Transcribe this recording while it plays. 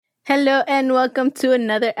Hello and welcome to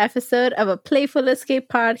another episode of a Playful Escape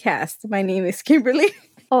podcast. My name is Kimberly.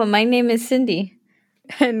 Oh, my name is Cindy.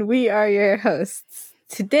 And we are your hosts.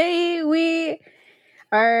 Today we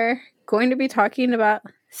are going to be talking about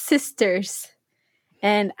sisters.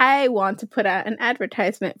 And I want to put out an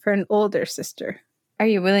advertisement for an older sister. Are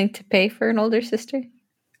you willing to pay for an older sister?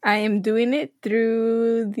 I am doing it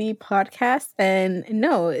through the podcast, and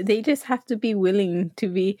no, they just have to be willing to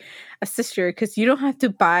be a sister because you don't have to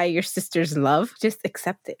buy your sister's love, just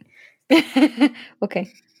accept it.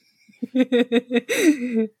 Okay.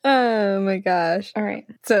 Oh my gosh. All right.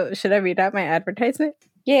 So should I read out my advertisement?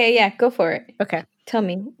 Yeah, go for it. Okay. Tell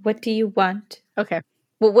me, what do you want? Okay.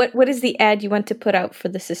 Well, what is the ad you want to put out for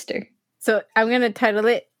the sister? So I'm going to title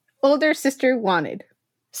it Older Sister Wanted.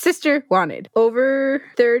 Sister wanted. Over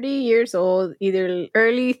 30 years old, either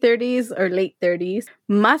early 30s or late 30s.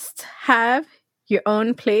 Must have your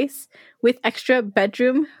own place with extra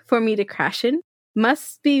bedroom for me to crash in.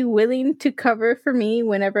 Must be willing to cover for me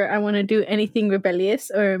whenever I want to do anything rebellious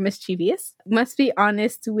or mischievous. Must be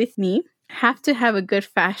honest with me. Have to have a good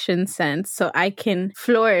fashion sense so I can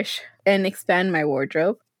flourish and expand my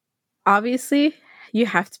wardrobe. Obviously, you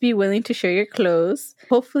have to be willing to share your clothes.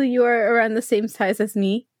 Hopefully you are around the same size as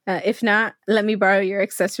me. If not, let me borrow your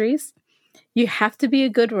accessories. You have to be a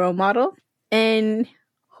good role model. And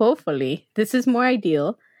hopefully, this is more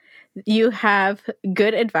ideal, you have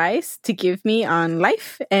good advice to give me on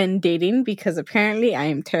life and dating because apparently I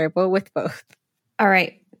am terrible with both. All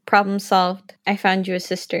right, problem solved. I found you a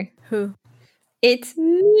sister. Who? It's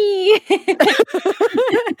me.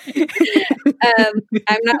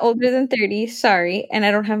 I'm not older than 30, sorry, and I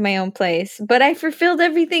don't have my own place, but I fulfilled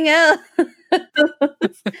everything else.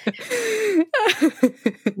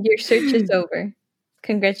 Your search is over.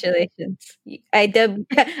 Congratulations. I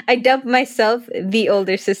dubbed myself the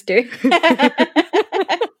older sister.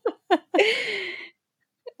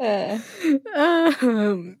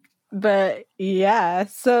 But yeah,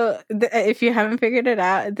 so if you haven't figured it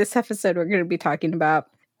out, this episode we're going to be talking about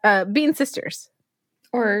being sisters.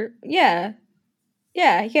 Or yeah.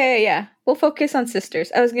 We'll focus on sisters.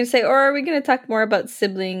 I was going to say, or are we going to talk more about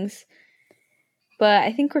siblings? But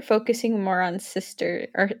I think we're focusing more on sister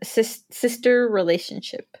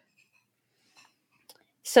relationship.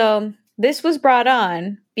 So this was brought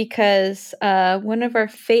on because one of our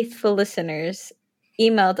faithful listeners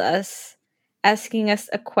emailed us asking us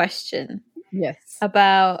a question. Yes.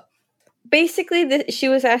 About basically she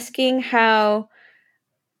was asking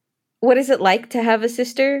what is it like to have a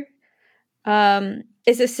sister?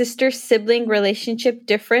 Is a sister-sibling relationship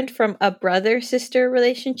different from a brother-sister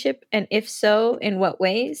relationship? And if so, in what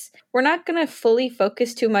ways? We're not going to fully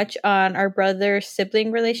focus too much on our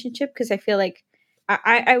brother-sibling relationship because I feel like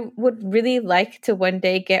I would really like to one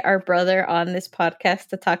day get our brother on this podcast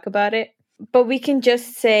to talk about it. But we can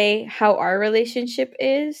just say how our relationship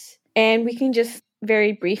is, and we can just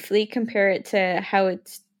very briefly compare it to how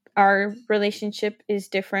our relationship is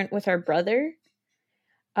different with our brother.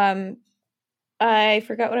 I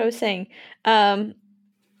forgot what I was saying.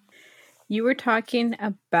 You were talking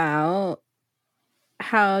about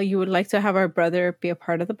how you would like to have our brother be a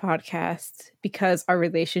part of the podcast because our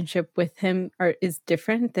relationship with him is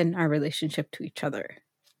different than our relationship to each other.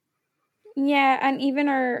 Yeah, and even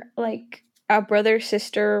our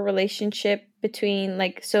brother-sister relationship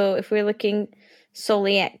between so if we're looking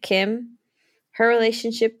solely at Kim, her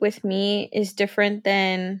relationship with me is different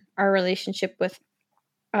than our relationship with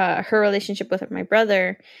her relationship with my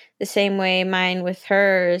brother, the same way mine with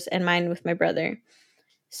hers and mine with my brother.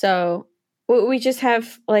 So we just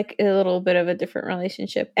have a little bit of a different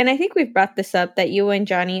relationship. And I think we've brought this up that you and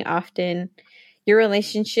Johnny often, your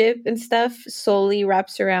relationship and stuff solely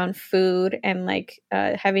wraps around food and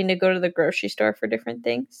having to go to the grocery store for different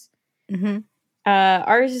things. Mm-hmm.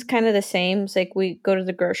 Ours is kind of the same. It's we go to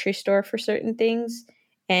the grocery store for certain things,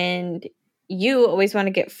 and you always want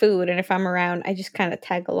to get food, and if I'm around, I just kind of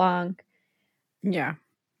tag along. Yeah.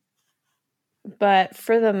 But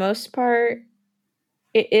for the most part,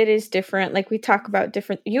 it is different. We talk about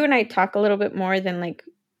different... You and I talk a little bit more than,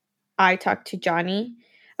 I talk to Johnny.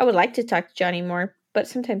 I would like to talk to Johnny more, but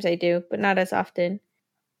sometimes I do, but not as often.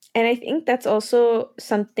 And I think that's also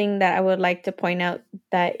something that I would like to point out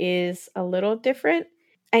that is a little different.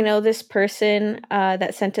 I know this person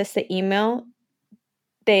that sent us the email,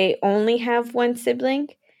 they only have one sibling,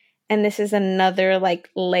 and this is another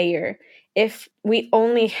layer. If we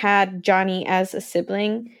only had Johnny as a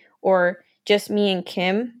sibling or just me and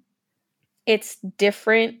Kim, it's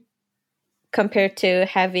different compared to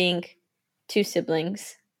having two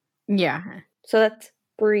siblings. Yeah. So that's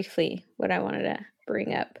briefly what I wanted to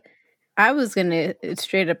bring up. I was going to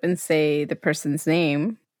straight up and say the person's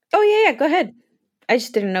name. Oh, yeah, go ahead. I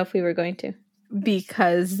just didn't know if we were going to.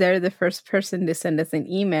 Because they're the first person to send us an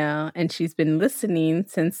email, and she's been listening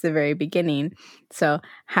since the very beginning. So,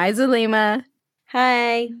 hi, Zulema.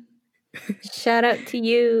 Hi. Shout out to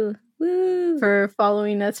you. Woo. For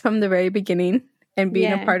following us from the very beginning and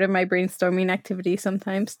being a part of my brainstorming activity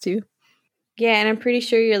sometimes, too. Yeah, and I'm pretty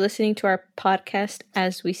sure you're listening to our podcast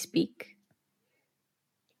as we speak.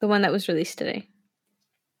 The one that was released today.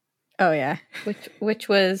 Oh, yeah. Which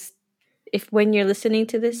was, when you're listening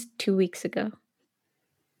to this, 2 weeks ago.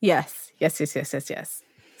 Yes.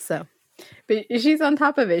 So, but she's on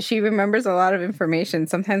top of it. She remembers a lot of information.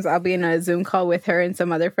 Sometimes I'll be in a Zoom call with her and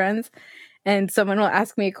some other friends, and someone will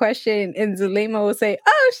ask me a question, and Zulema will say,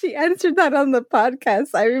 "Oh, she answered that on the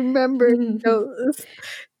podcast. I remember."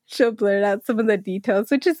 She'll blurt out some of the details,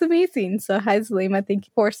 which is amazing. So, hi, Zulema. Thank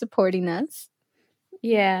you for supporting us.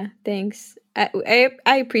 Yeah, thanks. I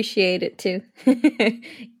appreciate it too.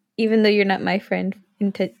 Even though you're not my friend,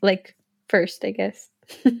 first, I guess.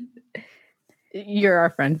 You're our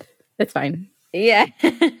friend. It's fine. Yeah.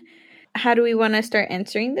 How do we want to start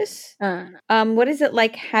answering this? What is it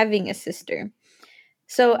like having a sister?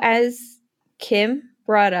 So as Kim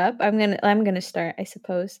brought up, I'm gonna start, I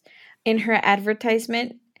suppose. In her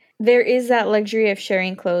advertisement, there is that luxury of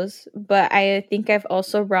sharing clothes, but I think I've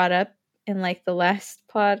also brought up in like the last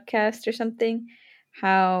podcast or something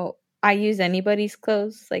how I use anybody's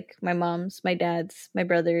clothes, like my mom's, my dad's, my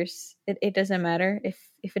brother's. It doesn't matter. If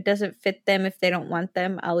it doesn't fit them, if they don't want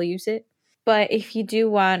them, I'll use it. But if you do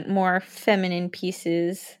want more feminine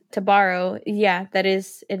pieces to borrow, yeah, it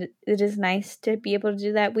is nice to be able to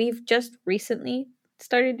do that. We've just recently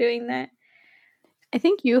started doing that. I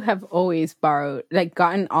think you have always borrowed,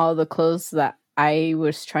 gotten all the clothes that I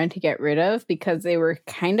was trying to get rid of because they were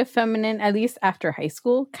kind of feminine, at least after high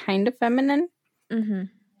school, kind of feminine. Mm-hmm.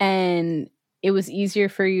 And it was easier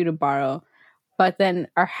for you to borrow. But then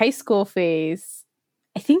our high school phase,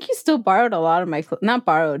 I think you still borrowed a lot of my clothes. Not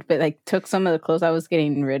borrowed, but took some of the clothes I was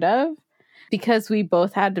getting rid of because we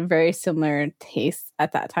both had very similar tastes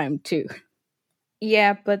at that time too.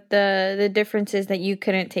 Yeah, but the difference is that you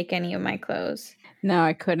couldn't take any of my clothes. No,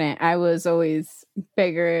 I couldn't. I was always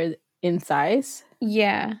bigger in size.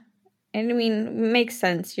 Yeah. And I mean, it makes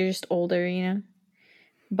sense. You're just older, you know?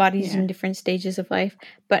 Bodies in different stages of life.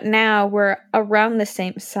 But now we're around the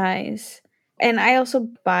same size. And I also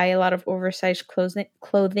buy a lot of oversized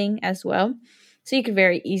clothing as well. So you could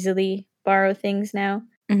very easily borrow things now.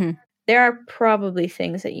 Mm-hmm. There are probably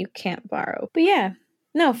things that you can't borrow. But yeah,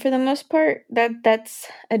 no, for the most part, that's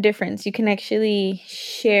a difference. You can actually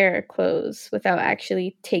share clothes without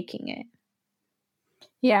actually taking it.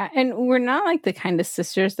 Yeah, and we're not like the kind of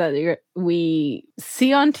sisters that we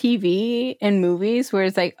see on TV and movies where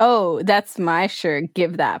it's like, oh, that's my shirt,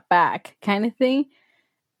 give that back kind of thing.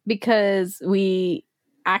 Because we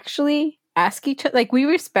actually ask each other, we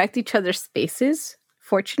respect each other's spaces,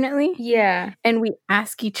 fortunately. Yeah. And we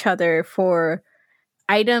ask each other for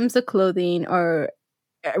items of clothing or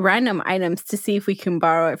random items to see if we can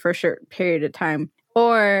borrow it for a short period of time.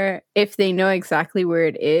 Or if they know exactly where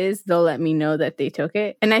it is, they'll let me know that they took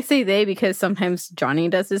it. And I say they because sometimes Johnny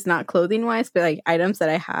does this, not clothing wise, but items that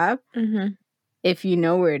I have. Mm-hmm. If you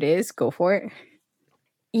know where it is, go for it.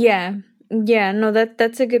 Yeah. Yeah, no,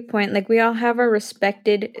 that's a good point. We all have our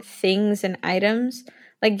respected things and items.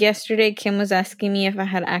 Yesterday, Kim was asking me if I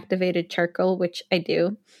had activated charcoal, which I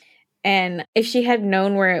do. And if she had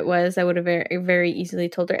known where it was, I would have very, very easily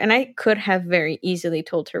told her. And I could have very easily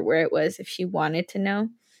told her where it was if she wanted to know.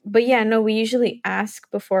 But yeah, no, we usually ask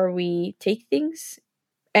before we take things.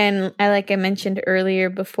 And like I mentioned earlier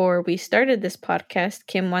before we started this podcast,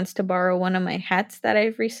 Kim wants to borrow one of my hats that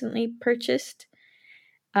I've recently purchased.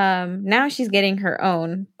 Now she's getting her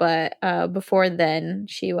own, but before then,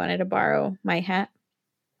 she wanted to borrow my hat.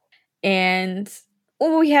 And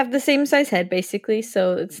we have the same size head, basically,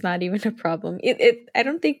 so it's not even a problem. I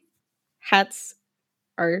don't think hats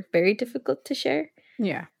are very difficult to share.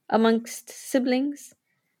 Yeah. Amongst siblings.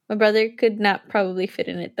 My brother could not probably fit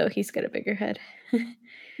in it, though. He's got a bigger head.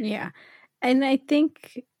 Yeah. And I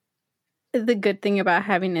think the good thing about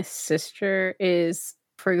having a sister is,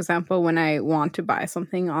 for example, when I want to buy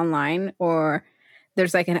something online or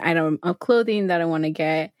there's an item of clothing that I want to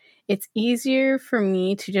get, it's easier for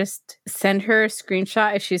me to just send her a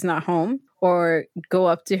screenshot if she's not home or go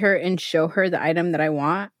up to her and show her the item that I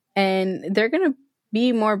want. And they're going to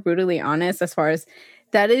be more brutally honest as far as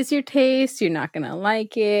that is your taste. You're not going to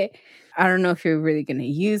like it. I don't know if you're really going to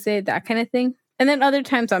use it, that kind of thing. And then other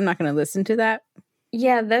times I'm not going to listen to that.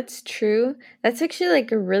 Yeah, that's true. That's actually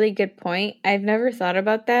like a really good point. I've never thought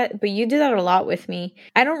about that, but you do that a lot with me.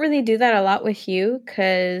 I don't really do that a lot with you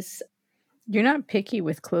because You're not picky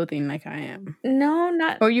with clothing like I am. no,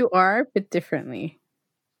 not Or you are, but differently.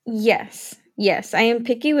 yes. Yes, I am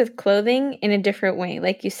picky with clothing in a different way.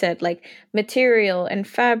 Like you said, like material and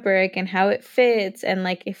fabric and how it fits and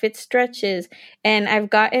like if it stretches. And I've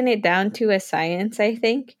gotten it down to a science, I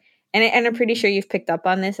think. And I'm pretty sure you've picked up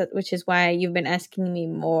on this, which is why you've been asking me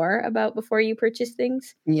more about before you purchase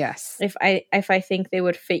things. Yes. If I think they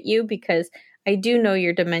would fit you, because I do know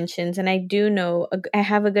your dimensions and I do know I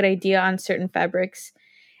have a good idea on certain fabrics,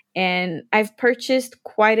 and I've purchased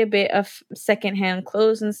quite a bit of secondhand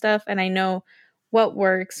clothes and stuff, and I know what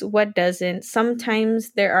works, what doesn't.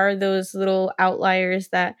 Sometimes there are those little outliers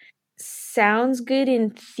that sounds good in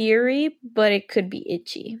theory, but it could be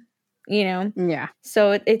itchy, you know? Yeah.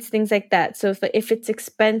 So it's things like that. So if it's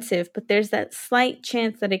expensive, but there's that slight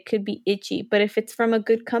chance that it could be itchy, but if it's from a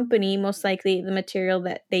good company, most likely the material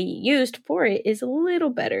that they used for it is a little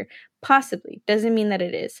better. Possibly. Doesn't mean that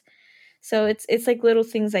it is. So it's like little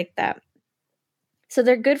things like that. So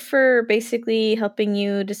they're good for basically helping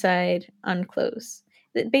you decide on clothes.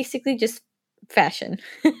 Basically just fashion.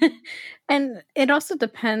 And it also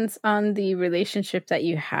depends on the relationship that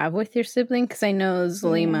you have with your sibling, because I know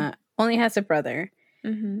Zulema only has a brother.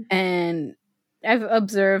 Mm-hmm. And I've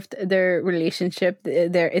observed their relationship.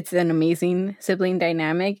 It's an amazing sibling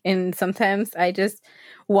dynamic, and sometimes I just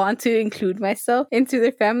want to include myself into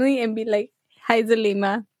their family and be like, "Hi,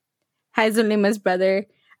 Zulema. Hi, Zulema's brother.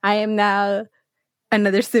 I am now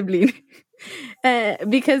another sibling."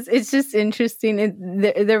 Because it's just interesting.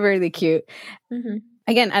 They're really cute. Mm-hmm.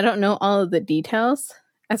 Again, I don't know all of the details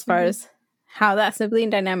as far Mm-hmm. as how that sibling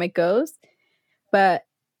dynamic goes, but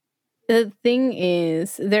the thing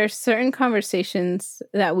is, there's certain conversations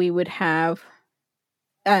that we would have,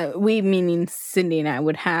 we meaning Cindy and I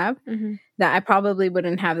would have, Mm-hmm. that I probably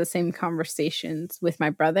wouldn't have the same conversations with my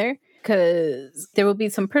brother, because there will be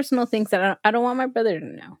some personal things that I don't want my brother to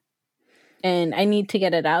know. And I need to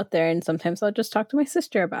get it out there. And sometimes I'll just talk to my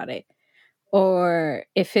sister about it. Or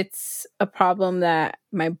if it's a problem that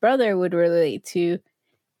my brother would relate to,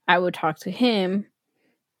 I would talk to him,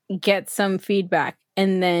 get some feedback,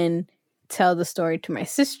 and then tell the story to my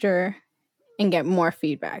sister and get more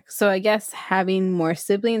feedback. So I guess having more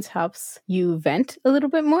siblings helps you vent a little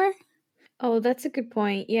bit more. Oh, that's a good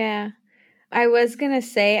point. Yeah. I was going to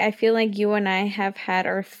say, I feel like you and I have had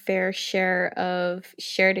our fair share of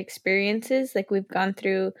shared experiences. Like we've gone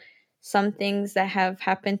through some things that have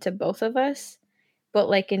happened to both of us, but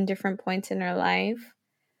like in different points in our life.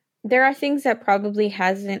 There are things that probably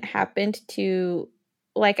hasn't happened to,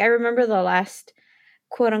 like, I remember the last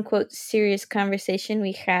quote unquote serious conversation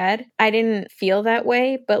we had. I didn't feel that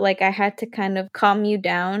way, but like I had to kind of calm you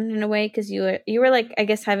down in a way because you were like, I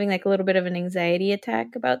guess, having like a little bit of an anxiety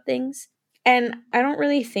attack about things. And I don't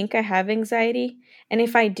really think I have anxiety. And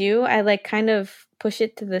if I do, I like kind of push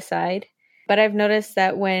it to the side. But I've noticed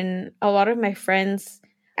that when a lot of my friends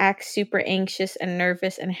act super anxious and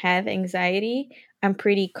nervous and have anxiety, I'm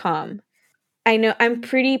pretty calm. I know I'm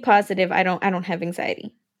pretty positive I don't have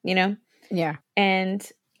anxiety, you know? Yeah. And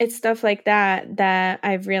it's stuff like that that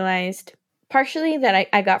I've realized partially that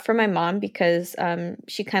I got from my mom because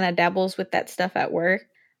she kind of dabbles with that stuff at work,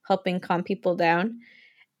 helping calm people down.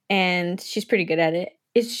 And she's pretty good at it.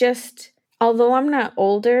 It's just, although I'm not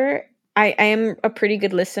older, I am a pretty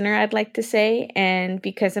good listener, I'd like to say. And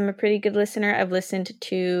because I'm a pretty good listener, I've listened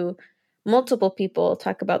to multiple people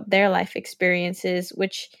talk about their life experiences,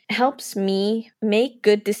 which helps me make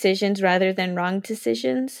good decisions rather than wrong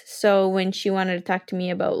decisions. So when she wanted to talk to me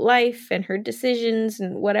about life and her decisions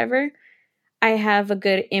and whatever, I have a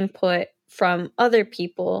good input from other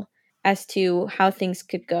people as to how things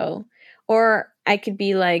could go. Or I could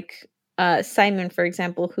be like Simon, for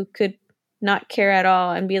example, who could not care at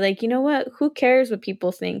all and be like, you know what? Who cares what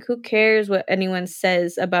people think? Who cares what anyone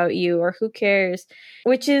says about you? Or who cares?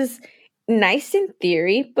 Which is nice in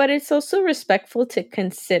theory, but it's also respectful to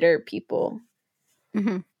consider people.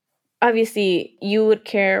 Mm-hmm. Obviously, you would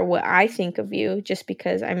care what I think of you just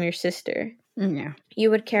because I'm your sister. Yeah. You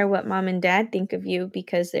would care what mom and dad think of you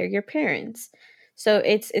because they're your parents. So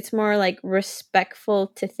it's more like respectful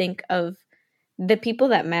to think of the people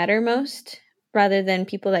that matter most rather than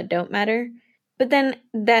people that don't matter. But then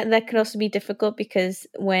that could also be difficult because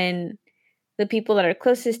when the people that are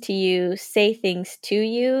closest to you say things to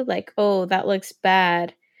you like, oh, that looks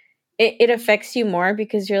bad, it affects you more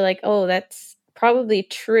because you're like, oh, that's probably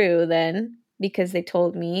true then because they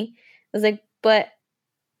told me. I was like, but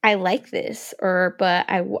I like this, or but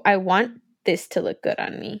I want this to look good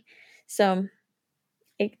on me. So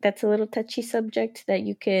that's a little touchy subject that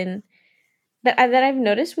you can that I've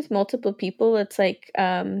noticed with multiple people. It's like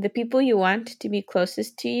the people you want to be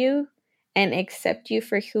closest to you and accept you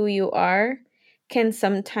for who you are can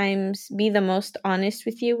sometimes be the most honest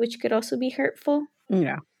with you, which could also be hurtful.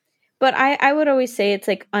 Yeah. But I would always say it's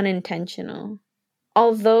like unintentional.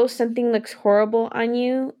 Although something looks horrible on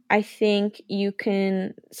you, I think you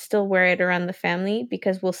can still wear it around the family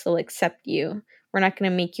because we'll still accept you. We're not going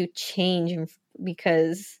to make you change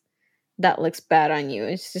because that looks bad on you.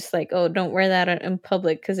 It's just like, oh, don't wear that in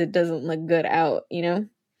public because it doesn't look good out, you know?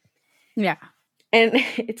 Yeah. And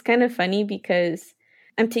it's kind of funny because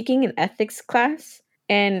I'm taking an ethics class,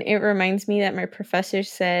 and it reminds me that my professor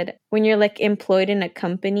said when you're like employed in a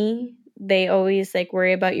company, they always like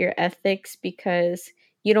worry about your ethics because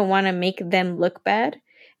you don't want to make them look bad.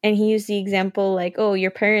 And he used the example like, oh,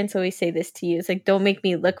 your parents always say this to you. It's like, don't make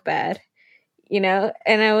me look bad, you know?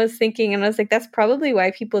 And I was thinking, and I was like, that's probably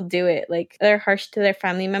why people do it. Like, they're harsh to their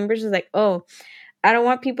family members. It's like, oh, I don't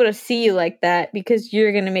want people to see you like that because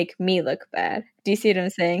you're going to make me look bad. Do you see what I'm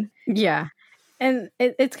saying? Yeah. And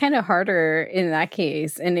it's kind of harder in that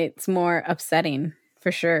case, and it's more upsetting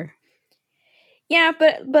for sure. Yeah,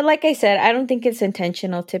 but like I said, I don't think it's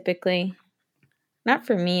intentional typically. Not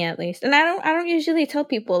for me at least. And I don't usually tell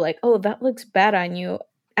people like, "Oh, that looks bad on you."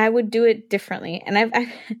 I would do it differently. And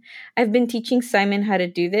I've been teaching Simon how to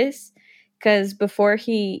do this cuz before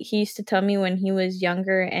he used to tell me when he was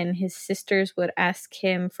younger and his sisters would ask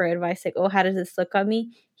him for advice like, "Oh, how does this look on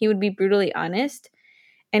me?" He would be brutally honest.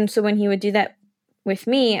 And so when he would do that with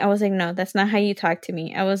me, I was like, "No, that's not how you talk to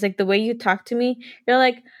me." I was like, "The way you talk to me, you're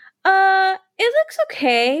like, it looks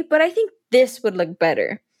okay, but I think this would look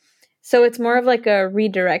better." So it's more of like a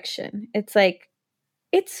redirection. It's like,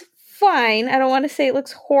 it's fine. I don't want to say it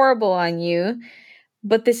looks horrible on you,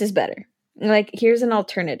 but this is better. Like, here's an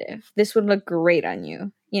alternative. This would look great on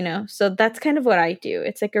you, you know? So that's kind of what I do.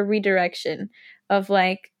 It's like a redirection of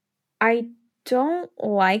like, I don't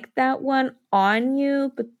like that one on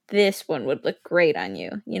you, but this one would look great on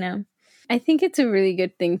you, you know? I think it's a really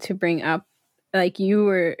good thing to bring up. Like you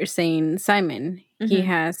were saying, Simon, he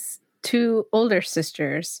has 2 older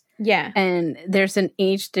sisters. Yeah. And there's an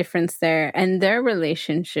age difference there. And their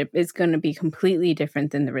relationship is going to be completely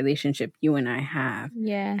different than the relationship you and I have.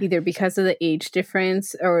 Yeah. Either because of the age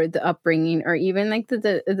difference or the upbringing or even like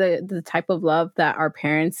the type of love that our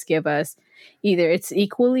parents give us. Either it's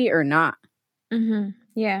equally or not.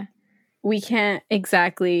 Yeah. We can't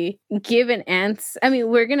exactly give an answer. I mean,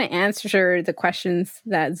 we're going to answer the questions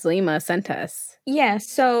that Zlima sent us. Yeah.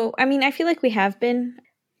 So, I mean, I feel like we have been.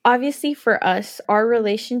 Obviously, for us, our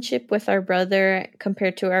relationship with our brother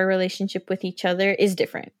compared to our relationship with each other is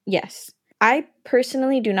different. Yes. I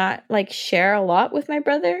personally do not like share a lot with my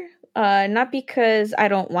brother. Not because I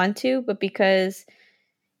don't want to, but because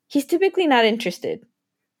he's typically not interested.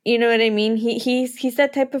 You know what I mean? He's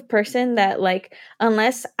that type of person that like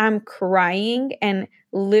unless I'm crying and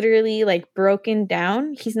literally like broken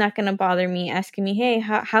down, he's not gonna bother me asking me, "Hey,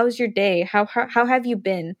 how's your day? How have you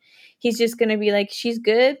been?" He's just gonna be like, "She's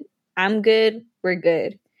good, I'm good, we're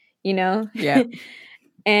good," you know? Yeah.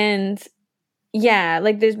 And yeah,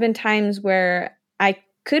 like there's been times where I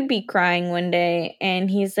could be crying one day and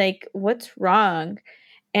he's like, "What's wrong?"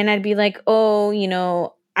 And I'd be like, "Oh, you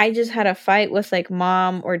know, I just had a fight with like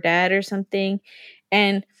mom or dad or something."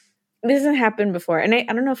 And this hasn't happened before. And I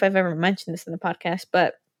don't know if I've ever mentioned this in the podcast,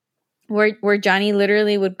 but where Johnny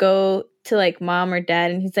literally would go to like mom or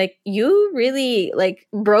dad and he's like, "You really like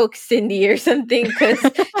broke Cindy or something because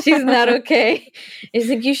she's not okay." He's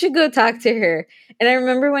like, "You should go talk to her." And I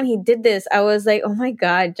remember when he did this, I was like, "Oh my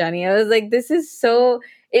God, Johnny." I was like, this is so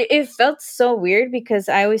it felt so weird because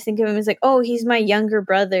I always think of him as like, oh, he's my younger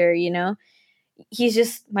brother, you know? He's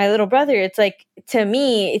just my little brother. It's like, to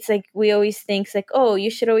me, it's like we always think like, oh, you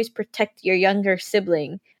should always protect your younger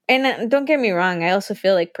sibling. And don't get me wrong, I also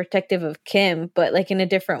feel like protective of Kim, but like in a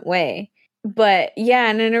different way. But yeah,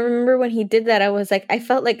 and then I remember when he did that, I was like, I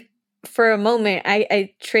felt like for a moment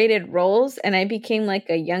I traded roles and I became like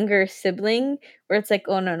a younger sibling where it's like,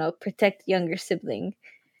 oh no, protect younger sibling.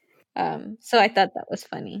 So I thought that was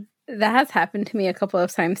funny. That has happened to me a couple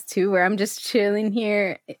of times too, where I'm just chilling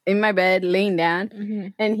here in my bed, laying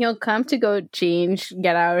down, and he'll come to go change,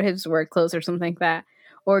 get out of his work clothes or something like that,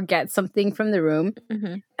 or get something from the room.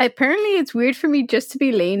 Apparently, it's weird for me just to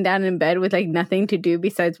be laying down in bed with like nothing to do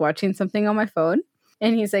besides watching something on my phone.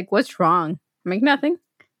 And he's like, "What's wrong?" I'm like, "Nothing."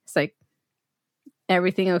 It's like,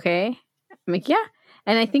 "Everything okay?" I'm like, "Yeah."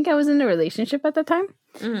 And I think I was in a relationship at the time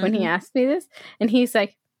when he asked me this, and he's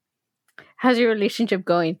like, "How's your relationship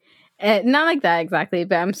going?" Not like that exactly,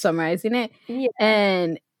 but I'm summarizing it. Yeah.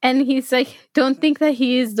 And And he's like, don't think that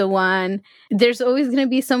he is the one. There's always going to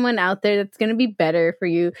be someone out there that's going to be better for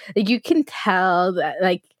you. Like, you can tell that,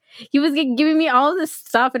 like, he was giving me all this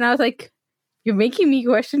stuff. And I was like, you're making me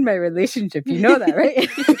question my relationship. You know that, right?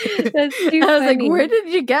 That's too I was like, funny. where did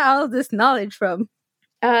you get all this knowledge from?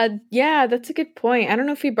 Yeah, that's a good point. I don't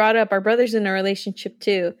know if he brought up our brother's in a relationship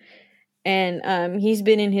too. And he's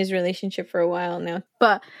been in his relationship for a while now.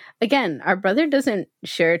 But again, our brother doesn't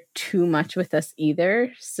share too much with us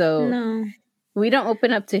either. So No. we don't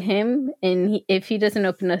open up to him. And if he doesn't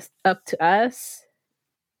open us up to us.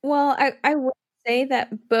 Well, I would say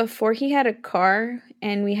that before he had a car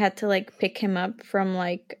and we had to like pick him up from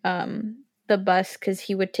like the bus, because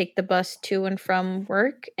he would take the bus to and from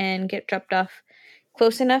work and get dropped off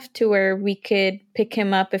close enough to where we could pick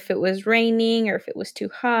him up if it was raining or if it was too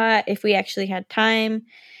hot. If we actually had time,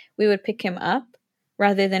 we would pick him up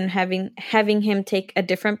rather than having him take a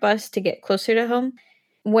different bus to get closer to home.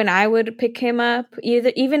 When I would pick him up,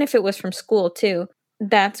 even if it was from school too,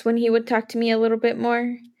 that's when he would talk to me a little bit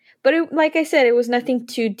more. But like I said, it was nothing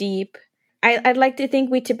too deep. I'd like to think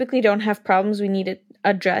we typically don't have problems we need to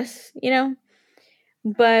address, you know?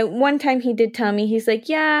 But one time he did tell me, he's like,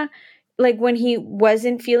 yeah, like when he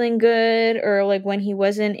wasn't feeling good or like when he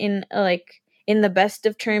wasn't in the best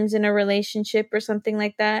of terms in a relationship or something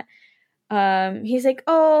like that, he's like,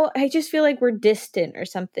 oh, I just feel like we're distant or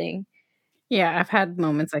something. Yeah, I've had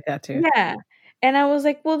moments like that too. Yeah. And I was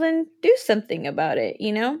like, well, then do something about it,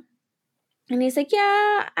 you know? And he's like,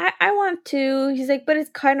 yeah, I want to. He's like, but it's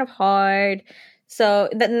kind of hard. So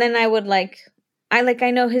then I would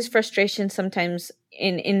I know his frustrations sometimes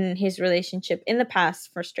in his relationship, in the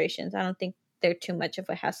past frustrations. I don't think they're too much of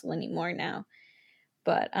a hassle anymore now.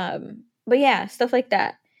 But yeah, stuff like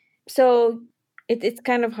that. So it's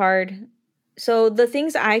kind of hard. So the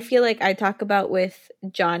things I feel like I talk about with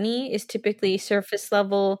Johnny is typically surface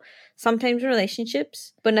level, sometimes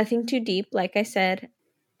relationships, but nothing too deep, like I said.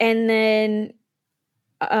 And then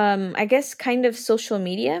I guess kind of social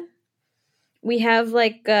media. We have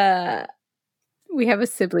we have a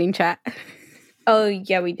sibling chat. Oh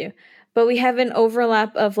yeah, we do. But we have an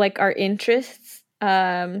overlap of like our interests.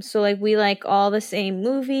 So like we like all the same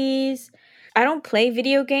movies. I don't play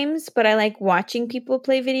video games, but I like watching people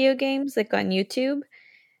play video games like on YouTube.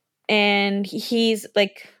 And he's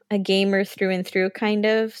like a gamer through and through kind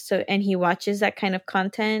of. So and he watches that kind of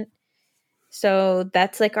content. So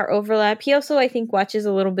that's like our overlap. He also I think watches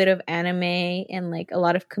a little bit of anime and like a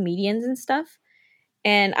lot of comedians and stuff.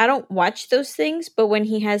 And I don't watch those things, but when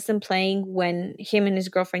he has them playing, when him and his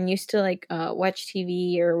girlfriend used to like watch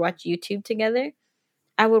TV or watch YouTube together,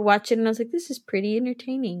 I would watch it and I was like, this is pretty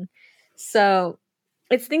entertaining. So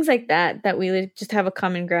it's things like that we just have a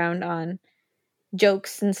common ground on,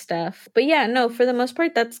 jokes and stuff. But yeah, no, for the most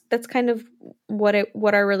part, that's kind of what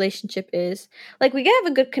our relationship is. Like we can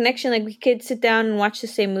have a good connection. Like we could sit down and watch the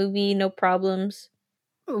same movie, no problems.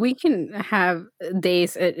 We can have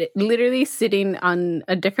days literally sitting on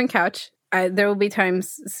a different couch. There will be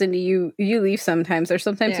times, Cindy, you leave sometimes, or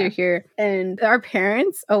sometimes you're here, and our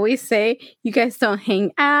parents always say, "You guys don't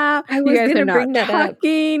hang out. You guys are not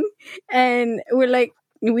talking," and we're like,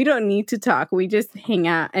 we don't need to talk. We just hang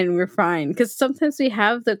out and we're fine. Because sometimes we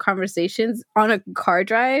have the conversations on a car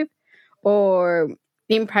drive, or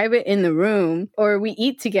in private in the room, or we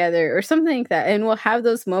eat together or something like that, and we'll have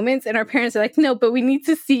those moments and our parents are like, no, but we need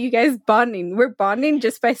to see you guys bonding. We're bonding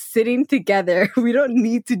just by sitting together. We don't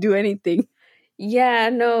need to do anything. Yeah,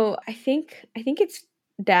 no, I think it's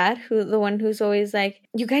Dad the one who's always like,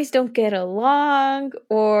 you guys don't get along,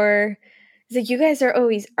 or it's like you guys are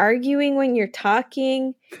always arguing when you're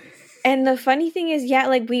talking. And the funny thing is, yeah,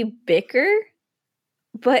 like we bicker,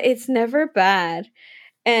 but it's never bad.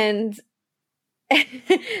 And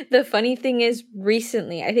the funny thing is,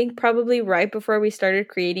 recently, I think probably right before we started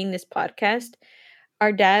creating this podcast,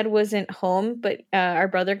 our dad wasn't home, but our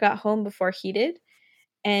brother got home before he did.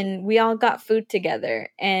 And we all got food together.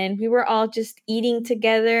 And we were all just eating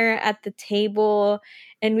together at the table.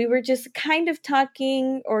 And we were just kind of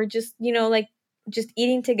talking, or just, like just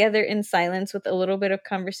eating together in silence with a little bit of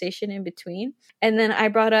conversation in between. And then I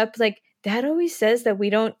brought up, like, Dad always says that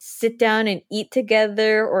we don't sit down and eat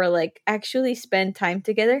together or like actually spend time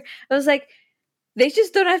together. I was like, they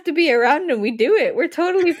just don't have to be around and we do it. We're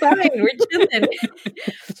totally fine. We're chilling.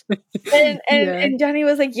 And Johnny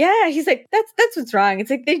was like, yeah, he's like, that's what's wrong.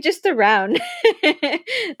 It's like they're just around.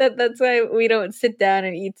 That's why we don't sit down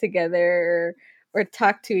and eat together or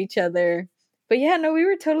talk to each other. But yeah, no, we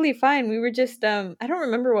were totally fine. We were just I don't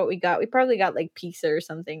remember what we got. We probably got like pizza or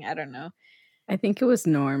something. I don't know. I think it was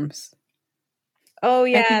Norm's. Oh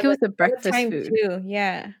yeah, I think it was a breakfast food too.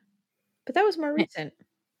 Yeah, but that was more recent.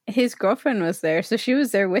 his girlfriend was there, so she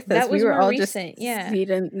was there with us. That was we were more all recent, just yeah.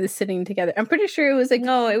 sitting together. I'm pretty sure it was like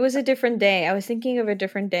No, it was a different day. I was thinking of a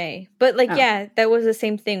different day. But like, Oh. yeah, that was the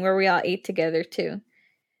same thing where we all ate together too.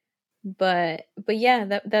 But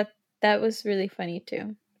yeah, that was really funny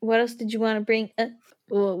too. What else did you want to bring up?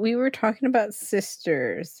 Well, we were talking about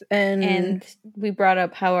sisters, And we brought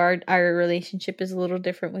up how our relationship is a little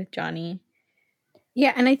different with Johnny.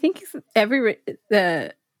 Yeah, and I think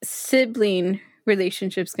the sibling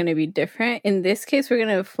relationship's going to be different. In this case, we're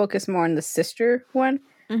going to focus more on the sister one,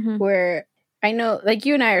 where I know, like,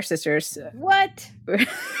 you and I are sisters. What?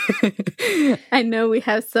 I know we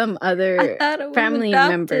have some other family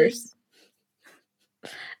members.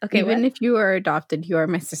 Okay, even if you are adopted, you are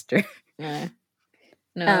my sister.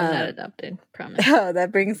 No, I'm not adopted. Promise. Oh,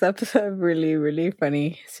 that brings up a really, really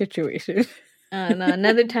funny situation. No,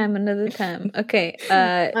 another time. Okay.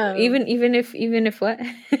 Even if what?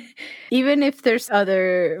 Even if there's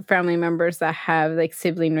other family members that have like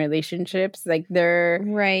sibling relationships, like their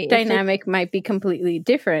dynamic might be completely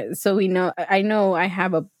different. So we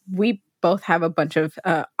both have a bunch of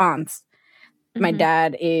aunts. My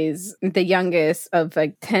dad is the youngest of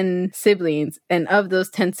like 10 siblings, and of those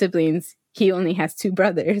 10 siblings, he only has 2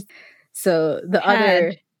 brothers. So the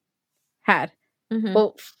other had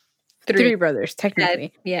well, 3 brothers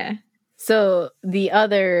technically. Yeah. So the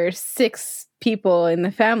other 6 people in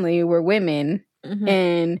the family were women,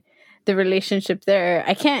 and the relationship there,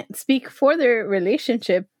 I can't speak for their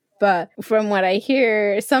relationship, but from what I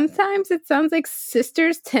hear, sometimes it sounds like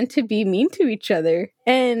sisters tend to be mean to each other.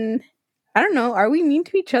 And I don't know, are we mean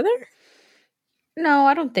to each other? No,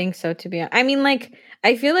 I don't think so, to be honest. I mean, like,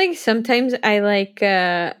 I feel like sometimes I like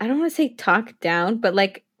I don't want to say talk down, but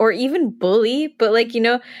like, or even bully, but like, you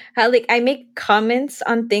know how like I make comments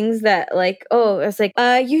on things that like, oh, I was like,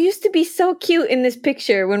 you used to be so cute in this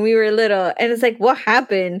picture when we were little, and it's like, what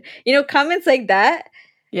happened? You know, comments like that.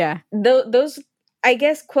 Yeah. Those, I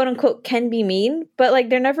guess, quote unquote, can be mean, but like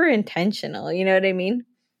they're never intentional. You know what I mean?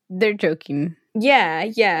 They're joking.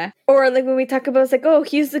 Yeah. Or like when we talk about, it's like, oh,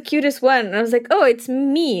 he's the cutest one. And I was like, oh, it's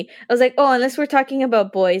me. I was like, oh, unless we're talking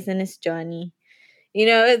about boys, then it's Johnny. You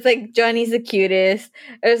know, it's like Johnny's the cutest.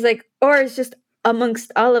 I was like, or it's just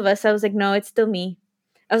amongst all of us. I was like, no, it's still me.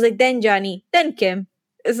 I was like, then Johnny, then Kim.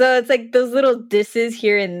 So it's like those little disses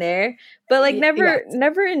here and there, but like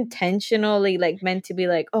never intentionally like meant to be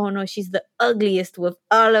like, oh no, she's the ugliest with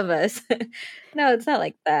all of us. No, it's not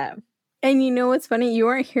like that. And you know what's funny? You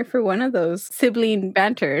weren't here for one of those sibling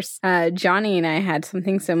banters. Johnny and I had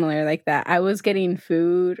something similar like that. I was getting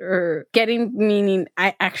food, or meaning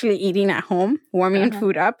I actually eating at home, warming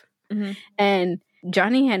food up. And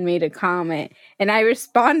Johnny had made a comment, and I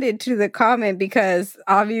responded to the comment because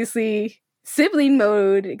obviously sibling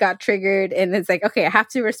mode got triggered, and it's like, okay, I have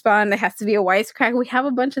to respond. There has to be a wisecrack. We have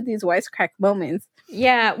a bunch of these wisecrack moments.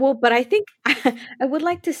 Yeah, well, but I think I would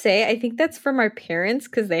like to say I think that's from our parents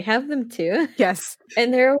because they have them too. Yes.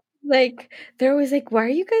 And they're always like, why are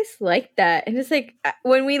you guys like that? And it's like,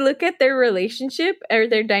 when we look at their relationship or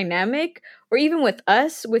their dynamic, or even with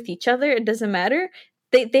us, with each other, it doesn't matter.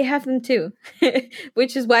 They have them too,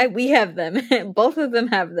 which is why we have them. Both of them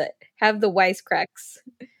have the wisecracks.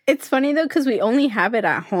 It's funny though, because we only have it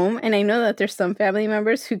at home, and I know that there's some family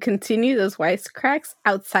members who continue those wisecracks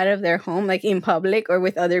outside of their home, like in public or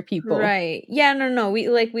with other people. Right? Yeah. No. We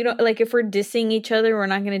don't like, if we're dissing each other, we're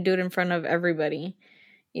not going to do it in front of everybody.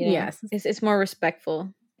 You know? Yes, it's more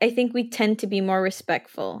respectful. I think we tend to be more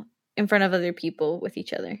respectful in front of other people with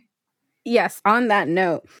each other. Yes, on that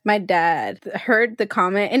note, my dad heard the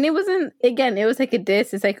comment, and it wasn't, again, it was like a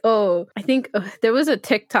diss. It's like, oh, I think there was a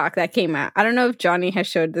TikTok that came out. I don't know if Johnny has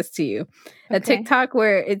showed this to you. Okay. A TikTok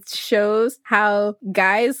where it shows how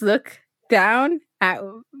guys look down at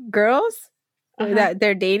girls that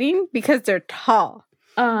they're dating because they're tall.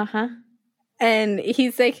 And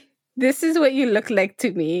he's like, this is what you look like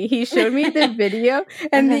to me. He showed me the video,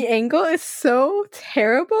 and the angle is so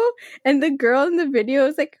terrible. And the girl in the video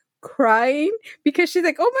is like crying because she's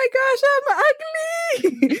like, oh my gosh, I'm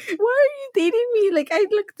ugly. Why are you dating me? Like, I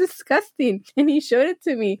look disgusting. And he showed it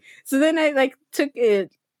to me. So then I like took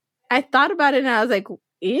it. I thought about it, and I was like,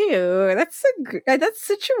 ew, that's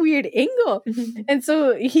such a weird angle. And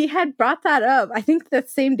so he had brought that up, I think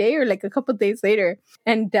that same day or like a couple days later.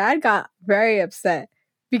 And Dad got very upset,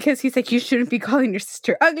 because he's like, you shouldn't be calling your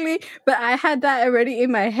sister ugly. But I had that already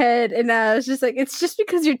in my head. And I was just like, it's just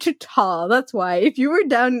because you're too tall. That's why. If you were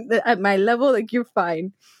down at my level, like, you're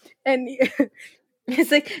fine. And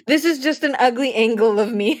it's like, this is just an ugly angle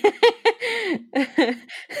of me.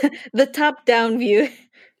 The top down view.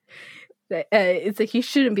 It's like, you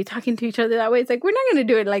shouldn't be talking to each other that way. It's like, we're not going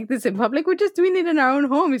to do it like this in public. We're just doing it in our own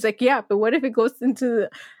home. He's like, yeah, but what if it goes into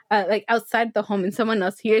like outside the home and someone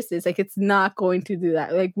else hears this? Like, it's not going to do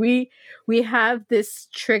that. Like, we have this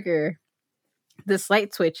trigger, this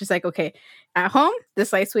light switch. It's like, okay, at home,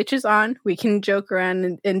 this light switch is on. We can joke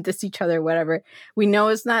around and diss each other, whatever. We know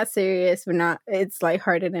it's not serious. It's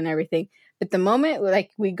lighthearted and everything. But the moment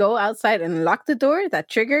like we go outside and lock the door, that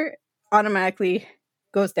trigger automatically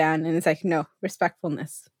goes down, and it's like, no,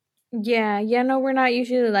 respectfulness. Yeah, no, we're not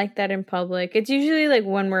usually like that in public. It's usually like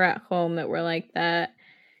when we're at home that we're like that.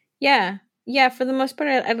 Yeah, for the most part,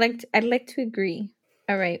 I'd like to agree.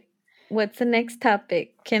 All right, what's the next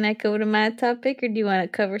topic? Can I go to my topic, or do you want to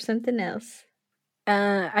cover something else?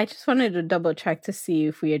 I just wanted to double check to see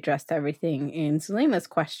if we addressed everything in Zulema's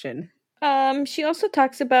question. She also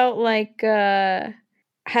talks about like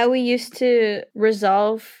how we used to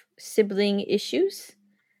resolve sibling issues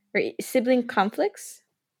or sibling conflicts.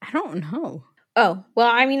 I don't know. Oh,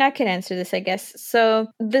 well, I mean, I can answer this, I guess. So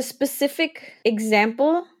the specific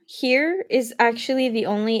example here is actually the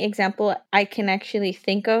only example I can actually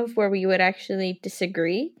think of where we would actually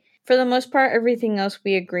disagree. For the most part, everything else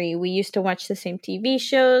we agree. We used to watch the same TV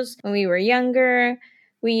shows when we were younger.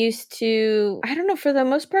 We used to, I don't know, for the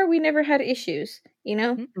most part, we never had issues, you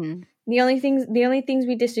know? Mm-mm. The only things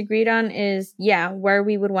we disagreed on is, where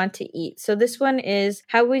we would want to eat. So this one is,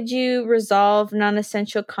 how would you resolve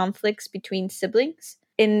non-essential conflicts between siblings?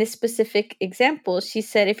 In this specific example, she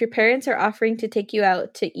said, if your parents are offering to take you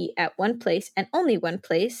out to eat at one place and only one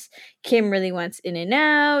place, Kim really wants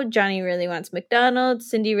In-N-Out, Johnny really wants McDonald's,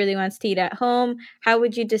 Cindy really wants to eat at home, how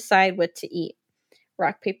would you decide what to eat?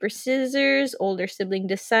 Rock, paper, scissors, older sibling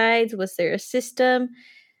decides. Was there a system?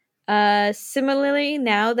 Similarly,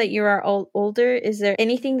 now that you are all older, is there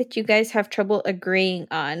anything that you guys have trouble agreeing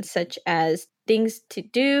on, such as things to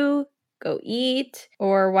do, go eat,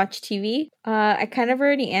 or watch TV? I kind of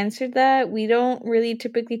already answered that. We don't really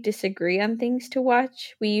typically disagree on things to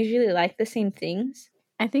watch. We usually like the same things.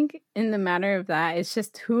 I think in the matter of that, it's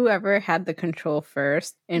just whoever had the control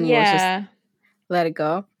first and we'll just let it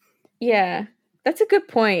go. Yeah. That's a good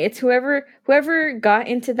point. It's whoever got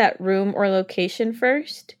into that room or location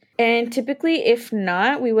first. And typically, if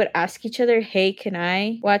not, we would ask each other, hey, can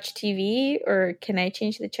I watch TV or can I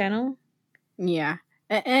change the channel? Yeah.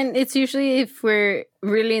 And it's usually if we're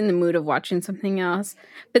really in the mood of watching something else.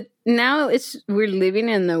 But now we're living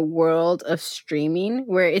in the world of streaming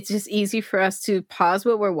where it's just easy for us to pause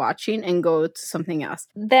what we're watching and go to something else.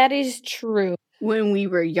 That is true. When we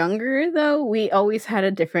were younger, though, we always had a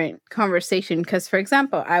different conversation. Because, for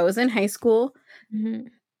example, I was in high school. Mm-hmm.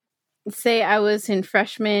 Say I was in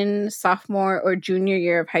freshman, sophomore, or junior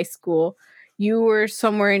year of high school. You were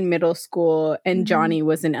somewhere in middle school, and Johnny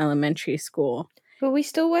was in elementary school. But we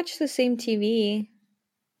still watch the same TV.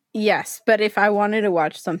 Yes, but if I wanted to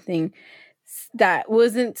watch something that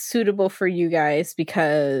wasn't suitable for you guys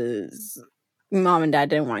because mom and dad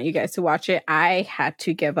didn't want you guys to watch it, I had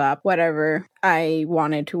to give up whatever I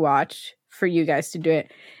wanted to watch for you guys to do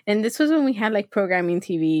it. And this was when we had like programming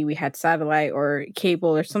TV, we had satellite or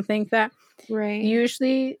cable or something like that. Right.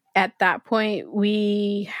 Usually at that point,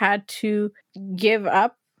 we had to give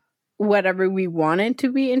up whatever we wanted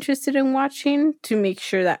to be interested in watching to make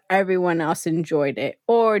sure that everyone else enjoyed it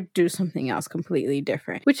or do something else completely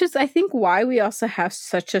different, which is, I think, why we also have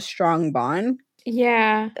such a strong bond.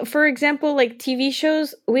 Yeah. For example, like TV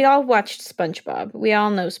shows, we all watched SpongeBob. We all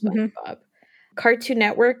know SpongeBob. Mm-hmm. Cartoon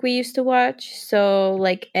Network we used to watch. So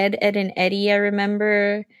like Ed, Ed and Eddie, I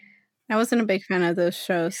remember. I wasn't a big fan of those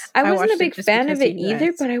shows. I wasn't a big fan of it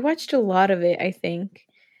either, but I watched a lot of it, I think.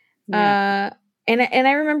 Yeah. And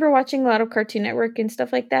I remember watching a lot of Cartoon Network and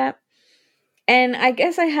stuff like that. And I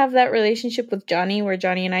guess I have that relationship with Johnny, where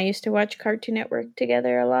Johnny and I used to watch Cartoon Network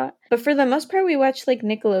together a lot. But for the most part, we watched like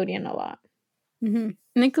Nickelodeon a lot.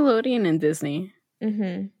 Mm-hmm. Nickelodeon and Disney.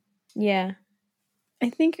 Mm-hmm. Yeah. I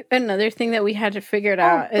think another thing that we had to figure it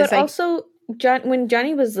out is, but like, also when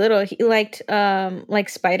Johnny was little, he liked like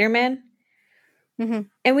Spider-Man,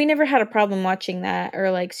 and we never had a problem watching that or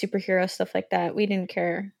like superhero stuff like that. We didn't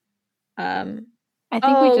care. I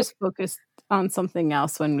think we just focused on something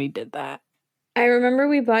else when we did that. I remember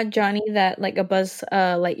we bought Johnny that like a Buzz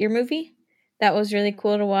Lightyear movie. That was really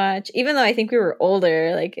cool to watch. Even though I think we were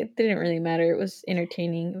older, like it didn't really matter. It was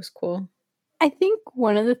entertaining. It was cool. I think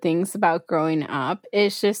one of the things about growing up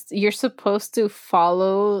is just you're supposed to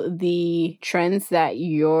follow the trends that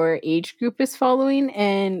your age group is following.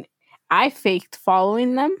 And I faked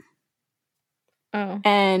following them. Oh.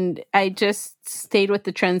 And I just stayed with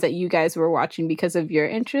the trends that you guys were watching because of your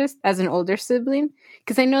interest as an older sibling.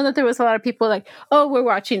 Because I know that there was a lot of people like, oh, we're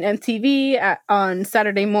watching MTV on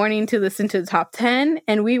Saturday morning to listen to the top 10,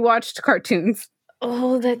 and we watched cartoons.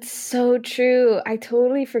 Oh, that's so true. I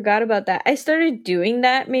totally forgot about that. I started doing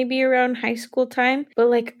that maybe around high school time, but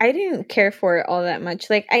like I didn't care for it all that much.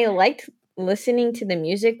 Like I liked listening to the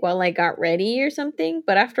music while I got ready or something,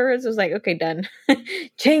 but afterwards I was like, okay, done.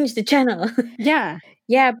 Change the channel. Yeah.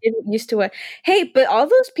 Yeah, I used to it. Hey, but all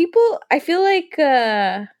those people, I feel like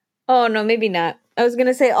oh no, maybe not. I was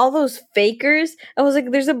gonna say all those fakers. I was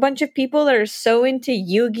like, there's a bunch of people that are so into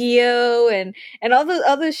Yu-Gi-Oh and all those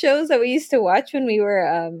other shows that we used to watch when we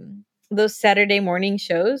were those Saturday morning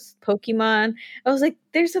shows, Pokemon. I was like,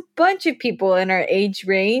 there's a bunch of people in our age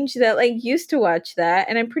range that like used to watch that,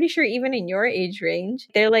 and I'm pretty sure even in your age range,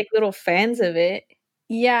 they're like little fans of it.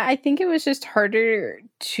 Yeah, I think it was just harder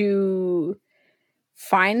to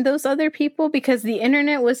find those other people because the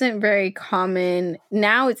internet wasn't very common.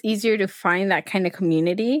 Now it's easier to find that kind of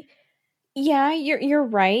community. Yeah, you're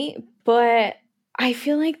right, but I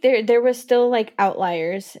feel like there was still like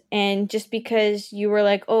outliers, and just because you were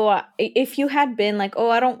like, oh, if you had been like, oh,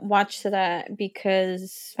 I don't watch that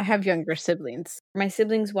because I have younger siblings. my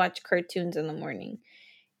siblings watch cartoons in the morning,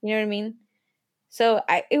 you know what I mean? So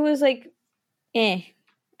it was like, I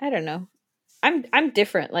don't know. I'm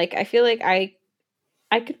different. Like I feel like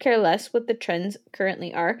I could care less what the trends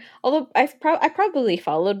currently are. Although I probably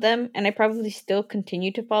followed them and I probably still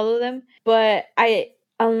continue to follow them, but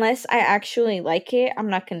unless I actually like it, I'm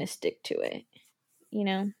not going to stick to it. You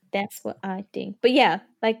know, that's what I think. But yeah,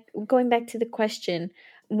 like going back to the question,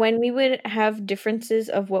 when we would have differences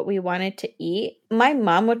of what we wanted to eat, my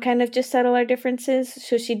mom would kind of just settle our differences.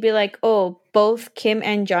 So she'd be like, "Oh, both Kim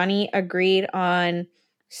and Johnny agreed on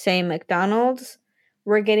say McDonald's.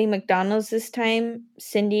 We're getting McDonald's this time.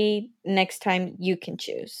 Cindy, next time you can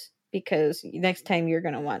choose because next time you're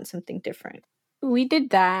going to want something different." We did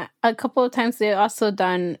that a couple of times. They also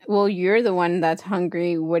done, well, you're the one that's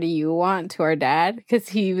hungry. What do you want, to our dad? Because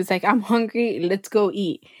he was like, I'm hungry. Let's go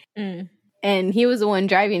eat. Mm. And he was the one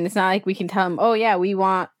driving. It's not like we can tell him, oh, yeah, we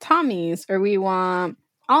want Tommy's or we want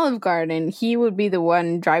Olive Garden. He would be the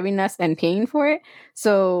one driving us and paying for it.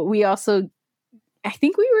 So we also, I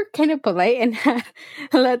think we were kind of polite and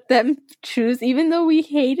let them choose, even though we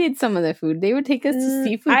hated some of the food. They would take us to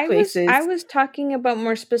seafood places. I was talking about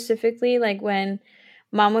more specifically like when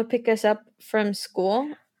mom would pick us up from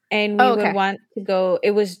school and we would want to go.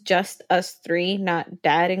 It was just us three, not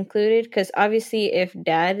dad included, because obviously if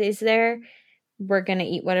dad is there, we're gonna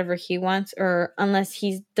eat whatever he wants, or unless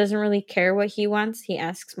he doesn't really care what he wants, he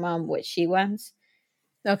asks mom what she wants.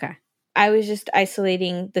 Okay. I was just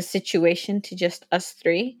isolating the situation to just us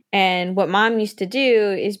three. And what mom used to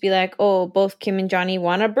do is be like, oh, both Kim and Johnny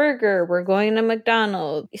want a burger. We're going to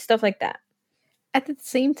McDonald's. Stuff like that. At the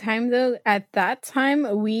same time, though, at that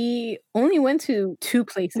time, we only went to 2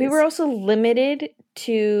 places. We were also limited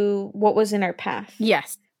to what was in our path.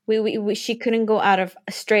 Yes. She couldn't go out of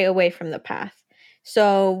stray away from the path.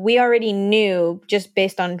 So we already knew, just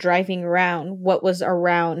based on driving around, what was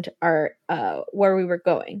around our where we were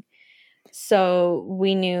going. So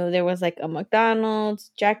we knew there was like a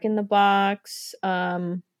McDonald's, Jack in the Box. I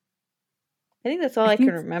think that's all I can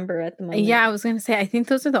remember at the moment. Yeah, I was going to say, I think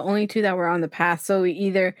those are the only 2 that were on the path. So we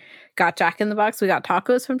either got Jack in the Box, we got